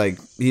 but he's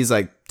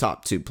like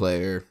top 2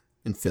 player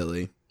in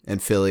Philly.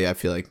 And Philly, I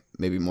feel like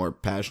maybe more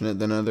passionate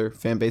than other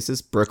fan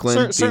bases.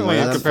 Brooklyn, certainly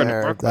compared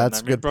to Brooklyn.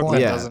 That's a good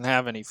Brooklyn point. doesn't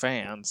have any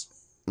fans.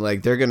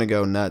 Like, they're going to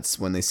go nuts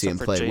when they see him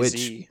play.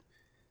 Jay-Z.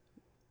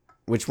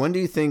 Which one do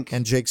you think?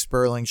 And Jake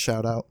Sperling,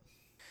 shout out.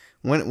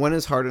 When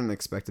is Harden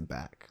expected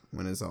back?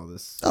 When is all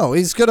this? Oh,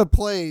 he's going to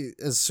play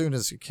as soon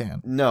as he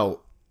can.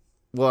 No.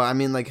 Well, I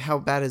mean, like, how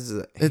bad is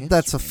it?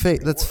 That's a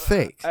fake. That's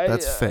fake.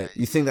 That's fake.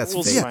 You think that's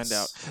we'll fake? We'll find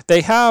out.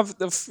 They have...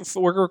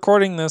 we're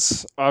recording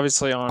this,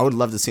 obviously, on... I would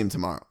love to see him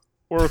tomorrow.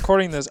 We're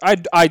recording this... I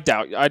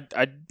doubt...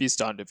 I'd be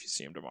stunned if you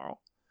see him tomorrow.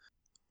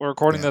 We're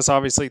recording this,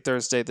 obviously,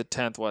 Thursday the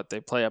 10th. They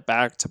play a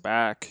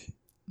back-to-back...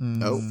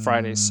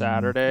 Friday,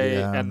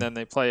 Saturday, and then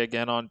they play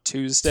again on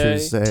Tuesday.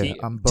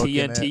 I'm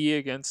booking TNT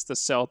against the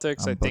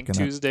Celtics. I think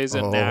Tuesday's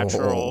a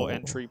natural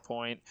entry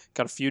point.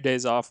 Got a few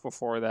days off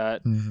before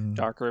that.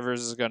 Doc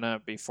Rivers is gonna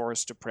be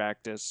forced to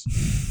practice.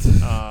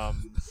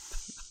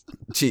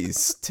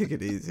 Jeez, take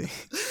it easy.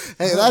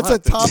 Hey, that's a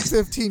top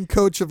 15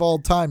 coach of all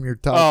time you're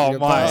talking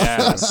about. Oh, my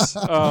ass.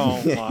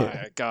 Oh,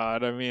 my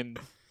God. I mean,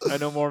 I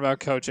know more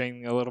about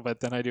coaching a little bit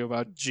than I do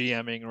about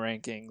GMing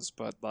rankings,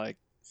 but, like,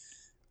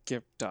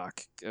 give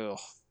Doc. Ugh.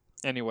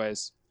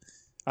 Anyways,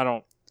 I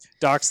don't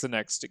Doc's the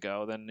next to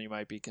go. Then you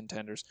might be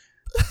contenders.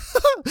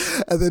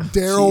 And then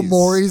Daryl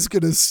Morey's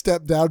going to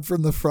step down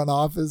from the front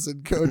office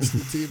and coach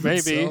the team.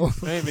 Maybe.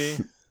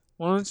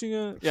 Why don't you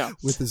go? Yeah.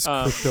 With his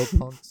crypto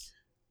punks.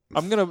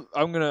 I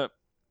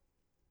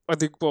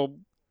think we'll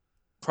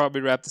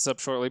probably wrap this up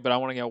shortly, but I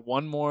want to get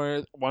one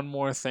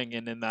more thing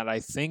in that I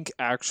think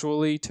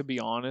actually, to be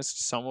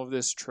honest, some of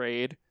this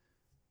trade,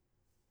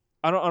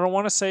 I don't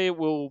want to say it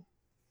will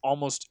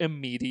almost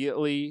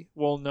immediately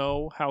we'll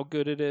know how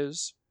good it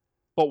is,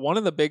 but one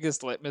of the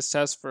biggest litmus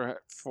tests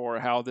for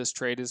how this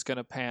trade is going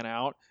to pan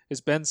out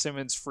is Ben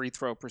Simmons' free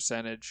throw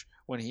percentage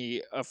when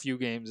he a few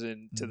games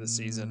into the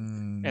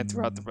season and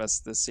throughout the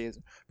rest of the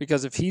season.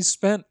 Because if he's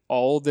spent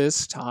all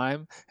this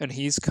time and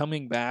he's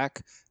coming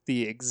back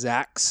the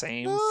exact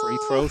same free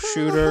throw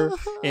shooter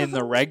in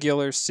the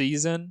regular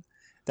season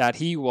that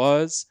he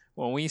was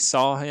when we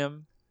saw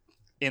him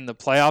in the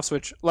playoffs,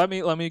 which let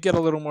me get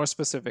a little more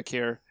specific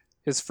here.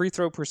 His free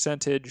throw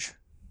percentage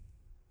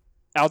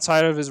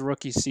outside of his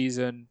rookie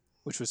season,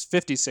 which was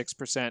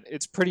 56%,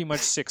 it's pretty much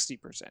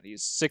 60%.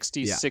 He's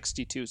 60,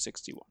 62,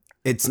 61.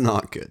 It's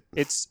not good.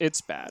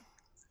 It's bad.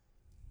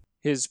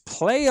 His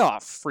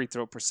playoff free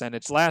throw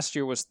percentage last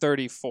year was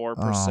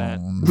 34%.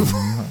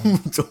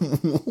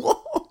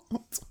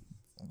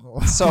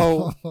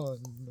 So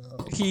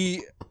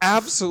he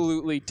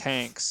absolutely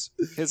tanks.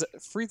 His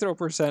free throw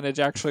percentage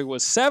actually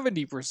was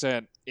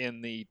 70%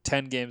 in the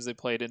 10 games they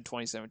played in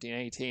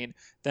 2017-18.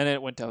 Then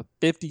it went to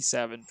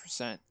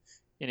 57%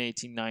 in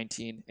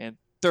 18-19 and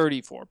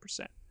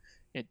 34%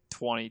 in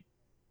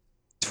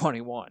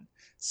 2021.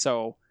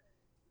 So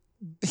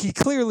he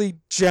clearly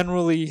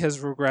generally has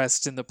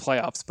regressed in the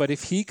playoffs. But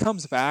if he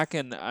comes back,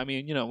 and I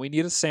mean, we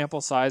need a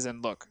sample size,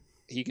 and look,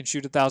 he can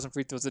shoot 1,000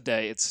 free throws a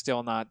day. It's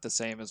still not the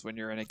same as when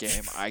you're in a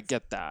game. I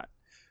get that.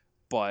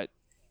 But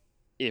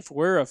if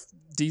we're a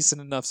decent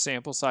enough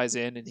sample size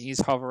in and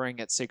he's hovering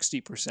at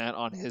 60%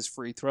 on his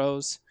free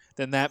throws,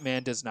 then that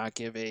man does not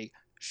give a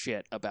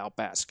shit about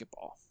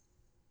basketball.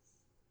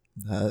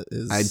 That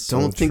is I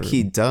don't think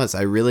he does.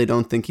 I really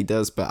don't think he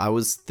does. But I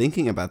was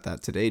thinking about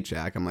that today,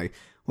 Jack. I'm like,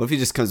 what if he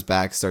just comes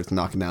back, starts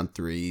knocking down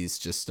threes,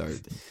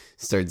 starts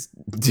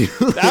doing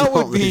that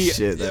would all be this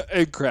shit.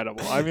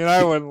 Incredible. I mean,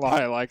 I wouldn't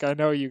lie. Like, I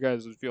know you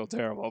guys would feel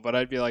terrible, but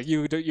I'd be like,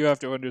 you have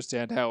to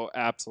understand how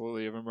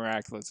absolutely of a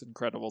miraculous,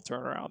 incredible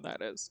turnaround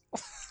that is.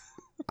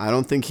 I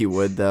don't think he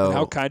would though. And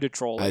how kind of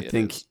trolly I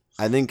think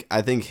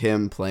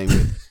him playing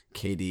with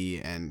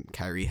KD and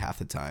Kyrie half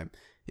the time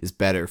is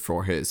better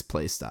for his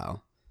play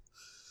style.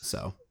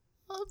 So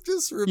I'm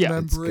just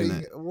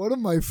remembering one of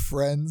my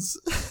friends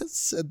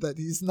said that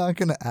he's not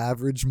going to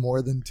average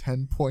more than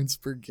 10 points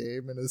per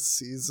game in a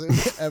season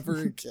ever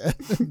again.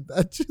 And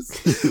that just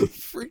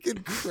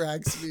freaking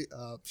cracks me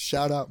up.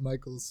 Shout out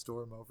Michael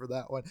Stormo for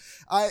that one.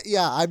 I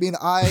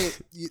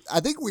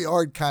think we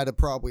are kind of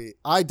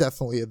I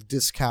definitely have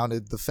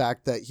discounted the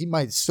fact that he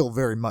might still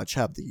very much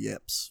have the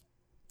yips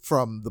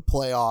from the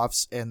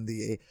playoffs and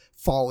the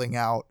falling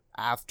out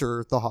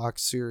after the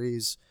Hawks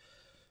series,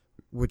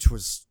 which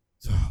was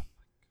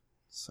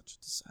such a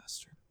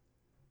disaster.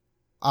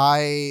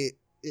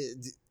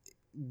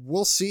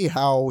 We'll see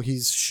how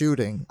he's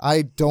shooting.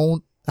 I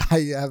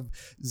have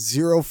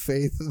zero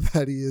faith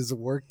that he has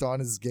worked on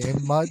his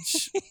game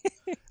much.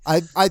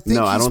 I think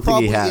he's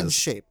probably in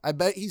shape. I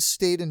bet he's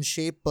stayed in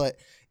shape, but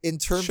in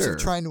terms of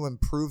trying to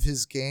improve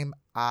his game,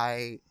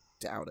 I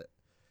doubt it.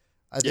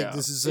 I think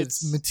this is a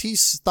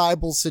Matisse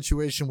Thybulle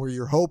situation where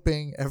you're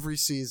hoping every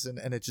season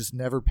and it just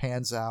never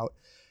pans out.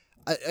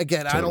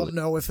 Again, totally. I don't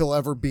know if he'll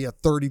ever be a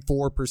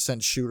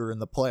 34% shooter in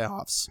the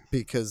playoffs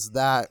because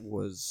that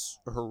was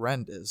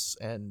horrendous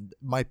and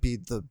might be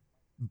the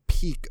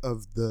peak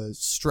of the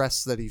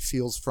stress that he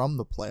feels from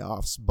the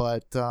playoffs.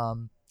 But,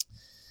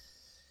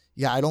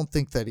 I don't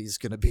think that he's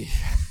going to be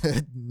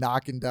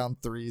knocking down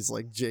threes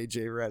like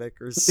JJ Redick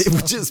or something. It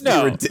would just be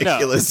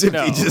ridiculous if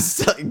he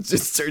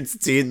just starts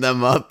teeing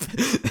them up.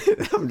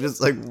 I'm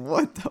just like,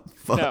 what the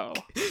fuck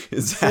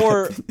is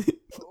happening?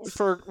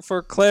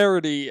 For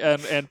clarity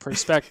and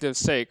perspective's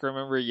sake,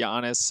 remember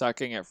Giannis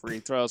sucking at free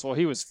throws? Well,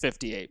 he was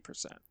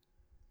 58%.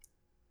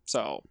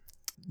 So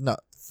no,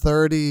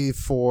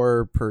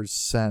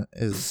 34%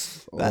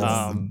 is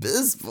that's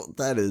abysmal.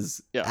 That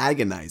is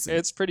agonizing.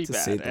 It's pretty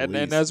bad.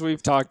 And as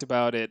we've talked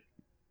about it,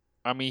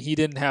 I mean, he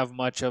didn't have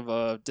much of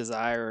a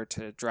desire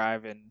to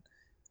drive and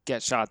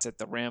get shots at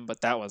the rim,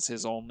 but that was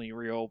his only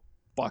real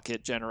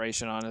bucket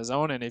generation on his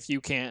own. And if you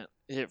can't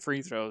hit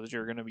free throws,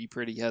 you're going to be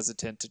pretty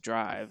hesitant to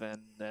drive, and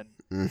then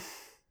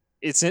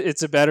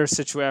it's a better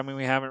situation. I mean,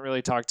 we haven't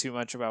really talked too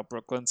much about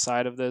Brooklyn's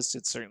side of this.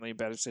 It's certainly a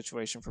better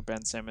situation for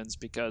Ben Simmons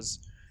because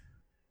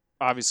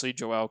obviously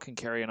Joel can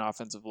carry an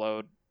offensive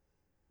load,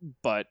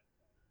 but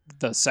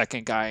the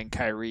second guy in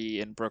Kyrie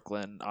in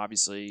Brooklyn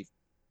obviously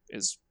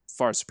is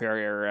far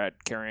superior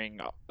at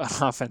carrying an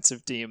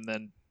offensive team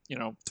than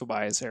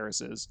Tobias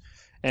Harris is.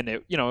 And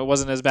it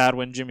wasn't as bad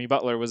when Jimmy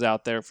Butler was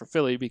out there for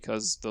Philly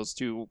because those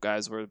two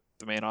guys were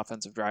the main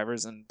offensive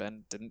drivers and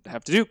Ben didn't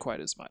have to do quite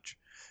as much.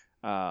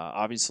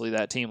 Obviously,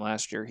 that team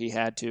last year, he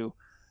had to.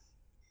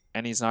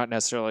 and he's not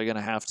necessarily going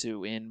to have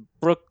to in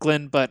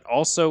Brooklyn, but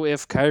also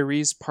if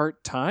Kyrie's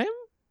part-time,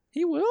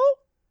 he will?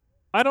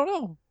 I don't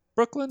know.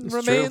 Brooklyn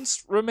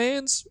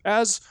remains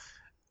as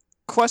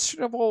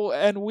questionable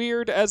and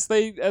weird as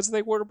they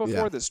were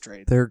before this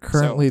trade. They're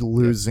currently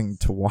losing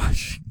to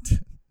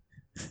Washington.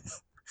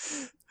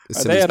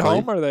 Are they at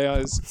home or are they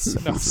no.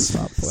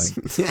 Stop playing.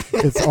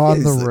 It's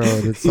on the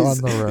road. It's on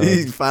the road.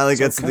 He finally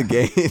gets to the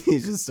game. He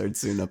just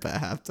starts suiting up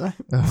at halftime.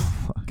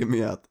 Oh, Get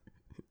me out.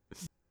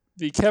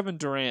 The Kevin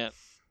Durant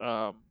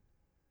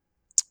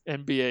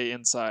NBA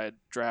Inside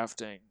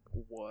drafting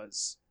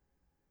was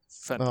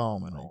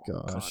phenomenal. Oh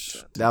my gosh.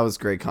 Content. That was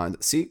great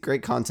content. See,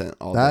 great content.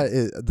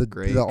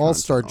 The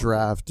All-Star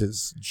draft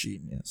is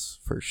genius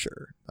for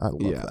sure. I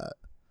love that.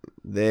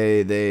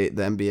 The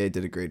NBA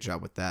did a great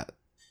job with that.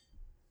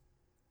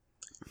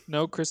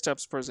 No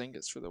Kristaps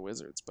Porzingis for the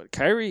Wizards, but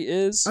Kyrie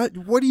is.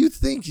 What do you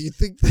think? You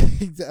think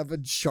they have a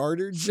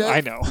charter jet? I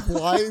know.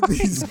 Fly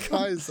these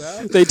guys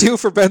out? They do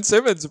for Ben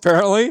Simmons,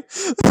 apparently.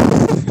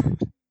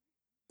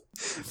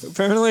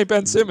 Apparently,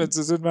 Ben Simmons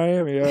is in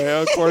Miami,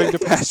 according to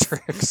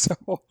Patrick. So,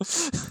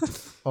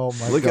 oh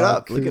my Look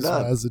God! Look it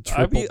up. Has a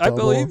I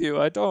believe you.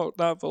 I don't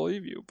not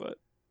believe you, but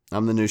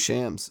I'm the new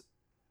Shams.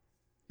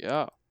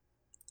 Yeah,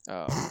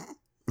 I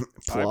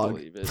Plug.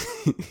 believe it.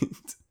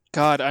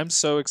 God, I'm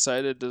so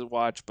excited to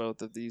watch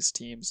both of these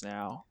teams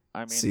now. I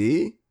mean,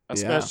 See,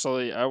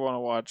 especially I want to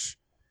watch.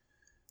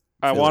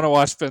 I want to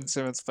watch Ben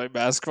Simmons play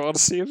basketball to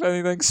see if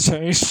anything's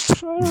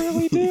changed. I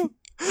really do.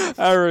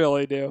 I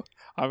really do.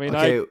 I mean,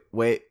 okay,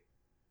 wait.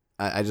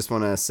 I just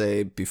want to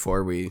say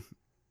before we,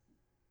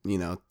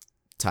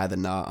 tie the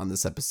knot on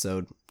this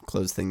episode,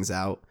 close things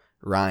out.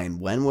 Ryan,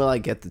 when will I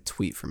get the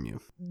tweet from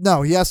you?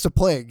 No, he has to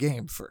play a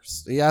game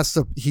first. He has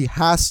to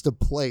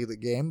play the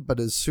game, but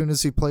as soon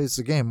as he plays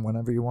the game,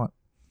 whenever you want.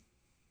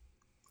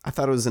 I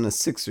thought it was in a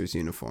Sixers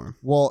uniform.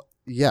 Well,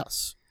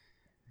 yes,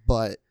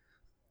 but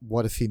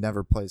what if he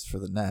never plays for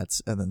the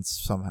Nets and then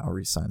somehow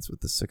resigns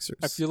with the Sixers?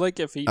 I feel like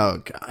if he... Oh,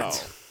 God.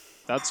 Oh,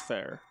 that's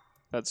fair.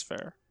 That's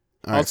fair.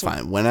 All right,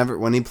 fine.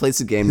 When he plays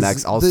the game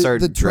next, I'll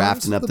start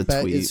drafting up the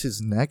tweet. Is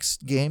his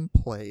next game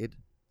played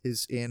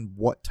is in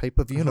what type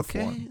of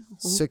uniform? Okay.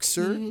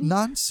 Sixer,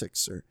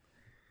 non-Sixer.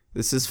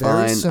 This is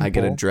Very fine. simple. I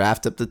get to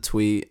draft up the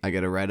tweet. I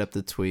get to write up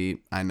the tweet.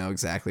 I know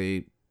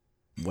exactly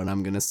what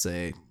I'm going to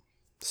say.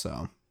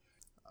 So,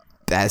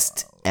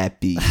 best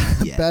epi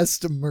yet.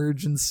 Best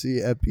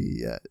emergency epi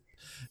yet.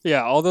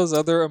 Yeah, all those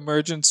other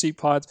emergency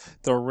pods,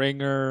 The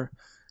Ringer,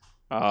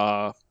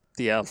 The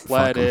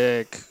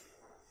Athletic,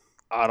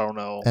 I don't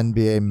know.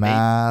 NBA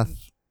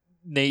Math.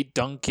 Nate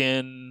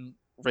Duncan,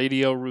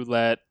 Radio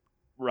Roulette,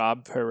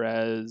 Rob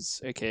Perez,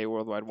 aka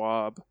Worldwide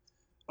Wob,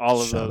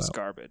 all of those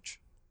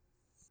garbage.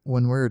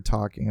 When we were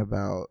talking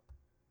about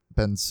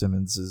Ben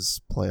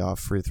Simmons' playoff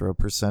free throw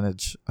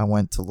percentage, I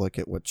went to look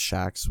at what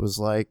Shaq's was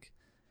like.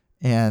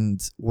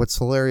 And what's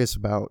hilarious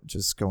about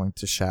just going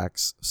to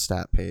Shaq's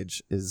stat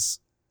page is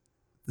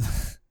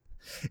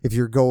if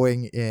you're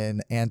going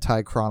in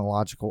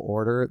anti-chronological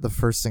order, the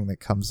first thing that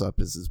comes up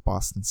is his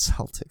Boston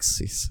Celtics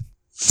season.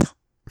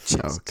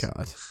 Oh,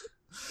 God.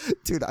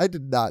 Dude, I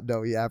did not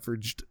know he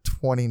averaged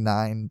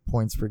 29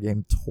 points per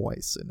game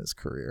twice in his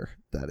career.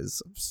 That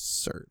is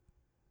absurd.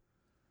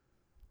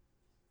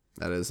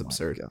 That is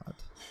absurd. Oh my God.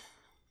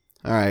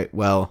 All right.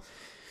 Well,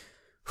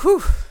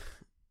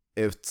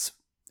 it's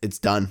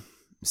done.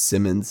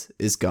 Simmons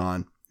is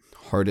gone.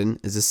 Harden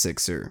is a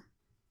Sixer.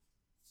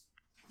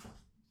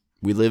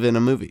 We live in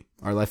a movie.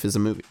 Our life is a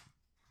movie.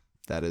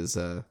 That's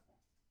it.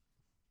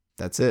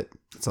 That's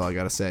all I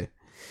got to say.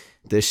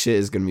 This shit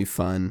is going to be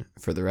fun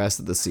for the rest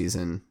of the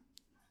season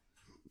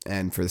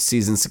and for the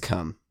seasons to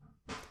come.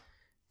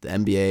 The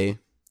NBA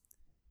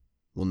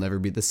will never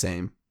be the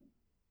same.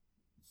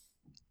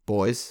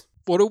 Boys.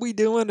 What are we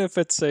doing if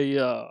it's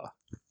a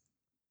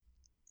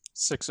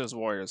Sixers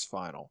Warriors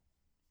final?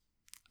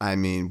 I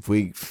mean,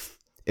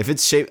 if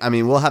it's shaped, I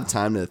mean, we'll have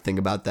time to think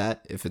about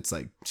that. If it's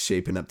like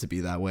shaping up to be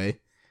that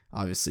way,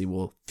 obviously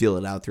we'll feel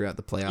it out throughout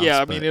the playoffs.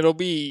 Yeah, I mean, it'll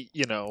be,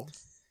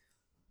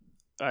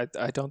 I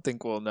don't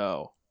think we'll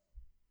know.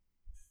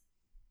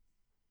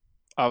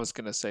 I was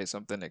going to say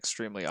something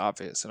extremely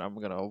obvious, and I'm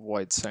going to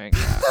avoid saying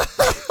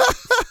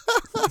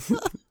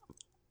that.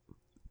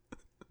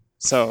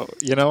 So,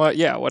 you know what?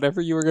 Yeah, whatever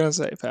you were going to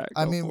say, Pat.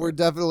 I mean, we're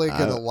definitely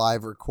going to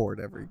live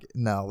record every game.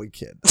 No, we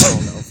can't. I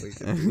don't know if we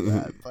can do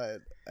that,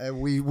 but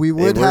we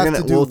would have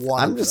to do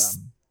one of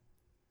them.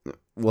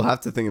 We'll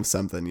have to think of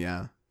something,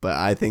 yeah. But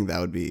I think that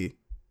would be...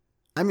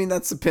 I mean,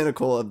 that's the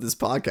pinnacle of this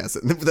podcast.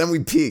 Then we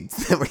peaked.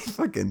 Then we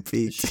fucking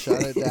peaked.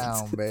 Shut it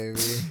down, baby.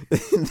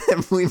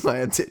 Then we might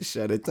have to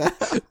shut it down.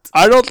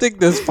 I don't think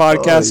this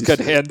podcast could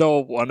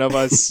handle one of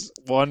us,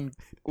 one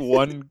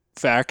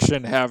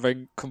faction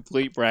having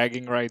complete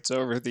bragging rights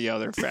over the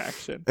other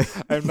faction.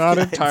 I'm not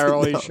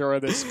entirely sure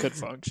this could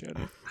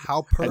function.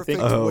 How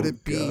perfect would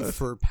it be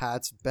for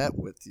Pat's bet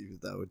with you,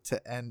 though, to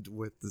end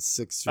with the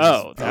Sixers?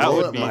 Oh, that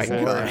would be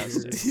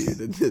fantastic.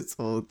 Dude, this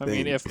whole thing. I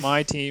mean, if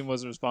my team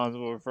was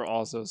responsible for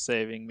also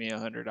saving me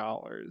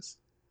 $100,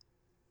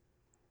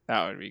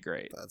 That would be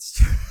great. That's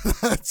true.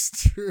 That's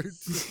true.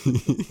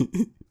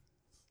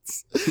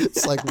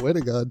 It's like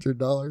winning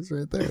 $100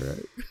 right there,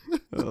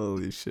 right?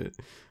 Holy shit.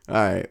 All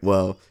right.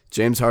 Well,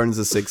 James Harden's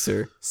a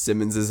Sixer.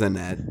 Simmons is a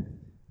Net.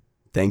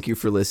 Thank you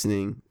for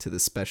listening to the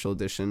special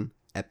edition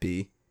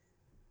Epi.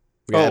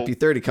 We got Epi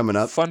 30 coming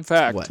up. Fun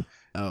fact. What?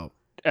 Oh.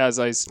 As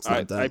I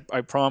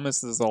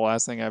promise this is the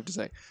last thing I have to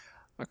say.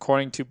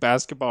 According to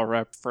Basketball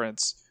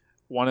Reference,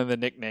 one of the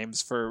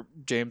nicknames for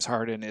James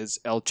Harden is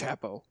El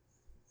Chapo.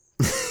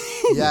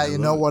 Yeah, you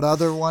know what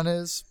other one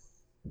is?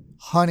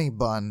 Honey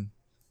Bun.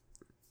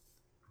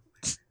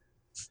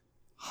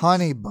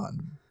 Honey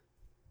Bun.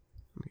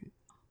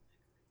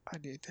 I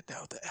need to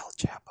know the El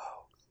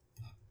Chapo.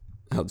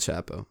 El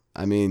Chapo.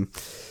 I mean,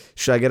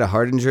 should I get a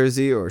Harden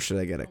jersey or should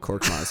I get a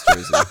Korkmaz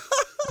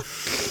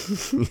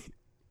jersey?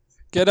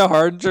 Get a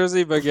Harden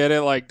jersey, but get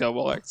it like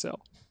double XL.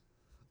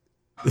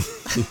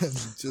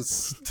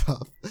 Just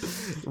stop.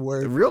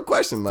 The real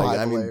question, like,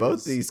 I mean,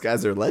 both these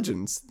guys are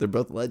legends. They're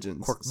both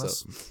legends.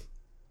 So,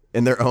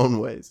 in their own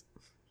ways.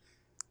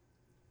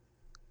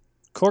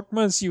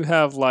 Korkmaz, you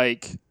have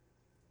like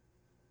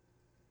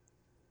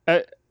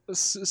at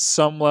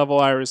some level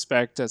I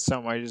respect. At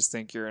some I just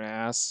think you're an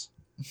ass.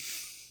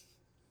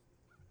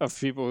 Of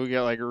people who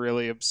get like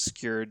really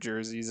obscure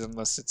jerseys,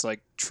 unless it's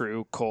like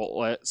true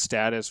cult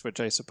status, which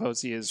I suppose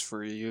he is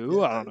for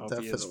you. Yeah, I don't know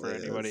if he is for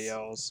anybody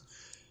else.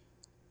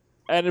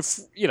 And if,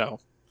 you know,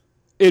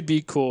 it'd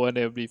be cool and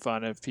it would be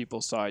fun if people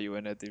saw you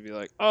in it. They'd be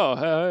like, oh,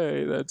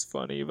 hey, that's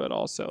funny. But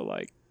also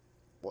like,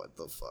 what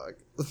the fuck?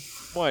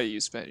 why do you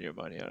spend your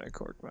money on a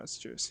Korkmaz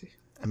jersey?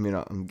 I mean,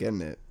 I'm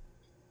getting it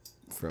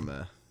from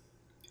a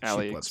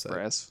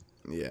AliExpress.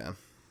 Yeah.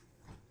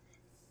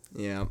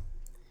 Yeah.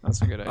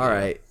 That's a good idea. All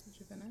right.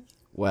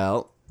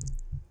 Well,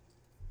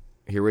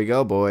 here we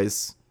go,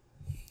 boys.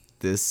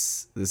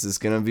 This is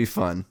gonna be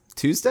fun.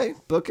 Tuesday,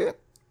 book it.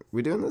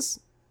 We doing this?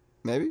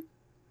 Maybe.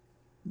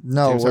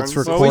 No, James let's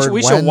Harden? record. Well,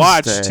 we should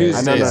watch Tuesday.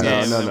 Tuesday's No.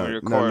 game and then we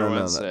record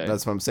Wednesday.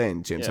 That's what I'm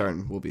saying. James Yeah.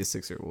 Harden will be a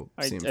Sixer. We'll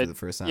see him for the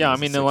first time. Yeah, I as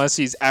a mean, Sixer. unless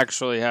he's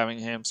actually having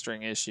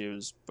hamstring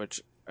issues,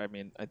 which I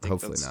mean, I think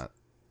Hopefully that's, not.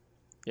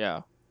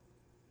 Yeah,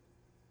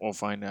 we'll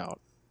find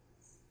out.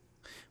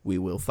 We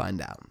will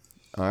find out.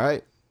 All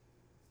right.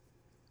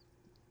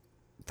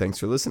 Thanks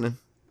for listening.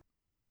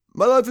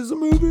 My life is a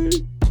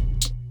movie.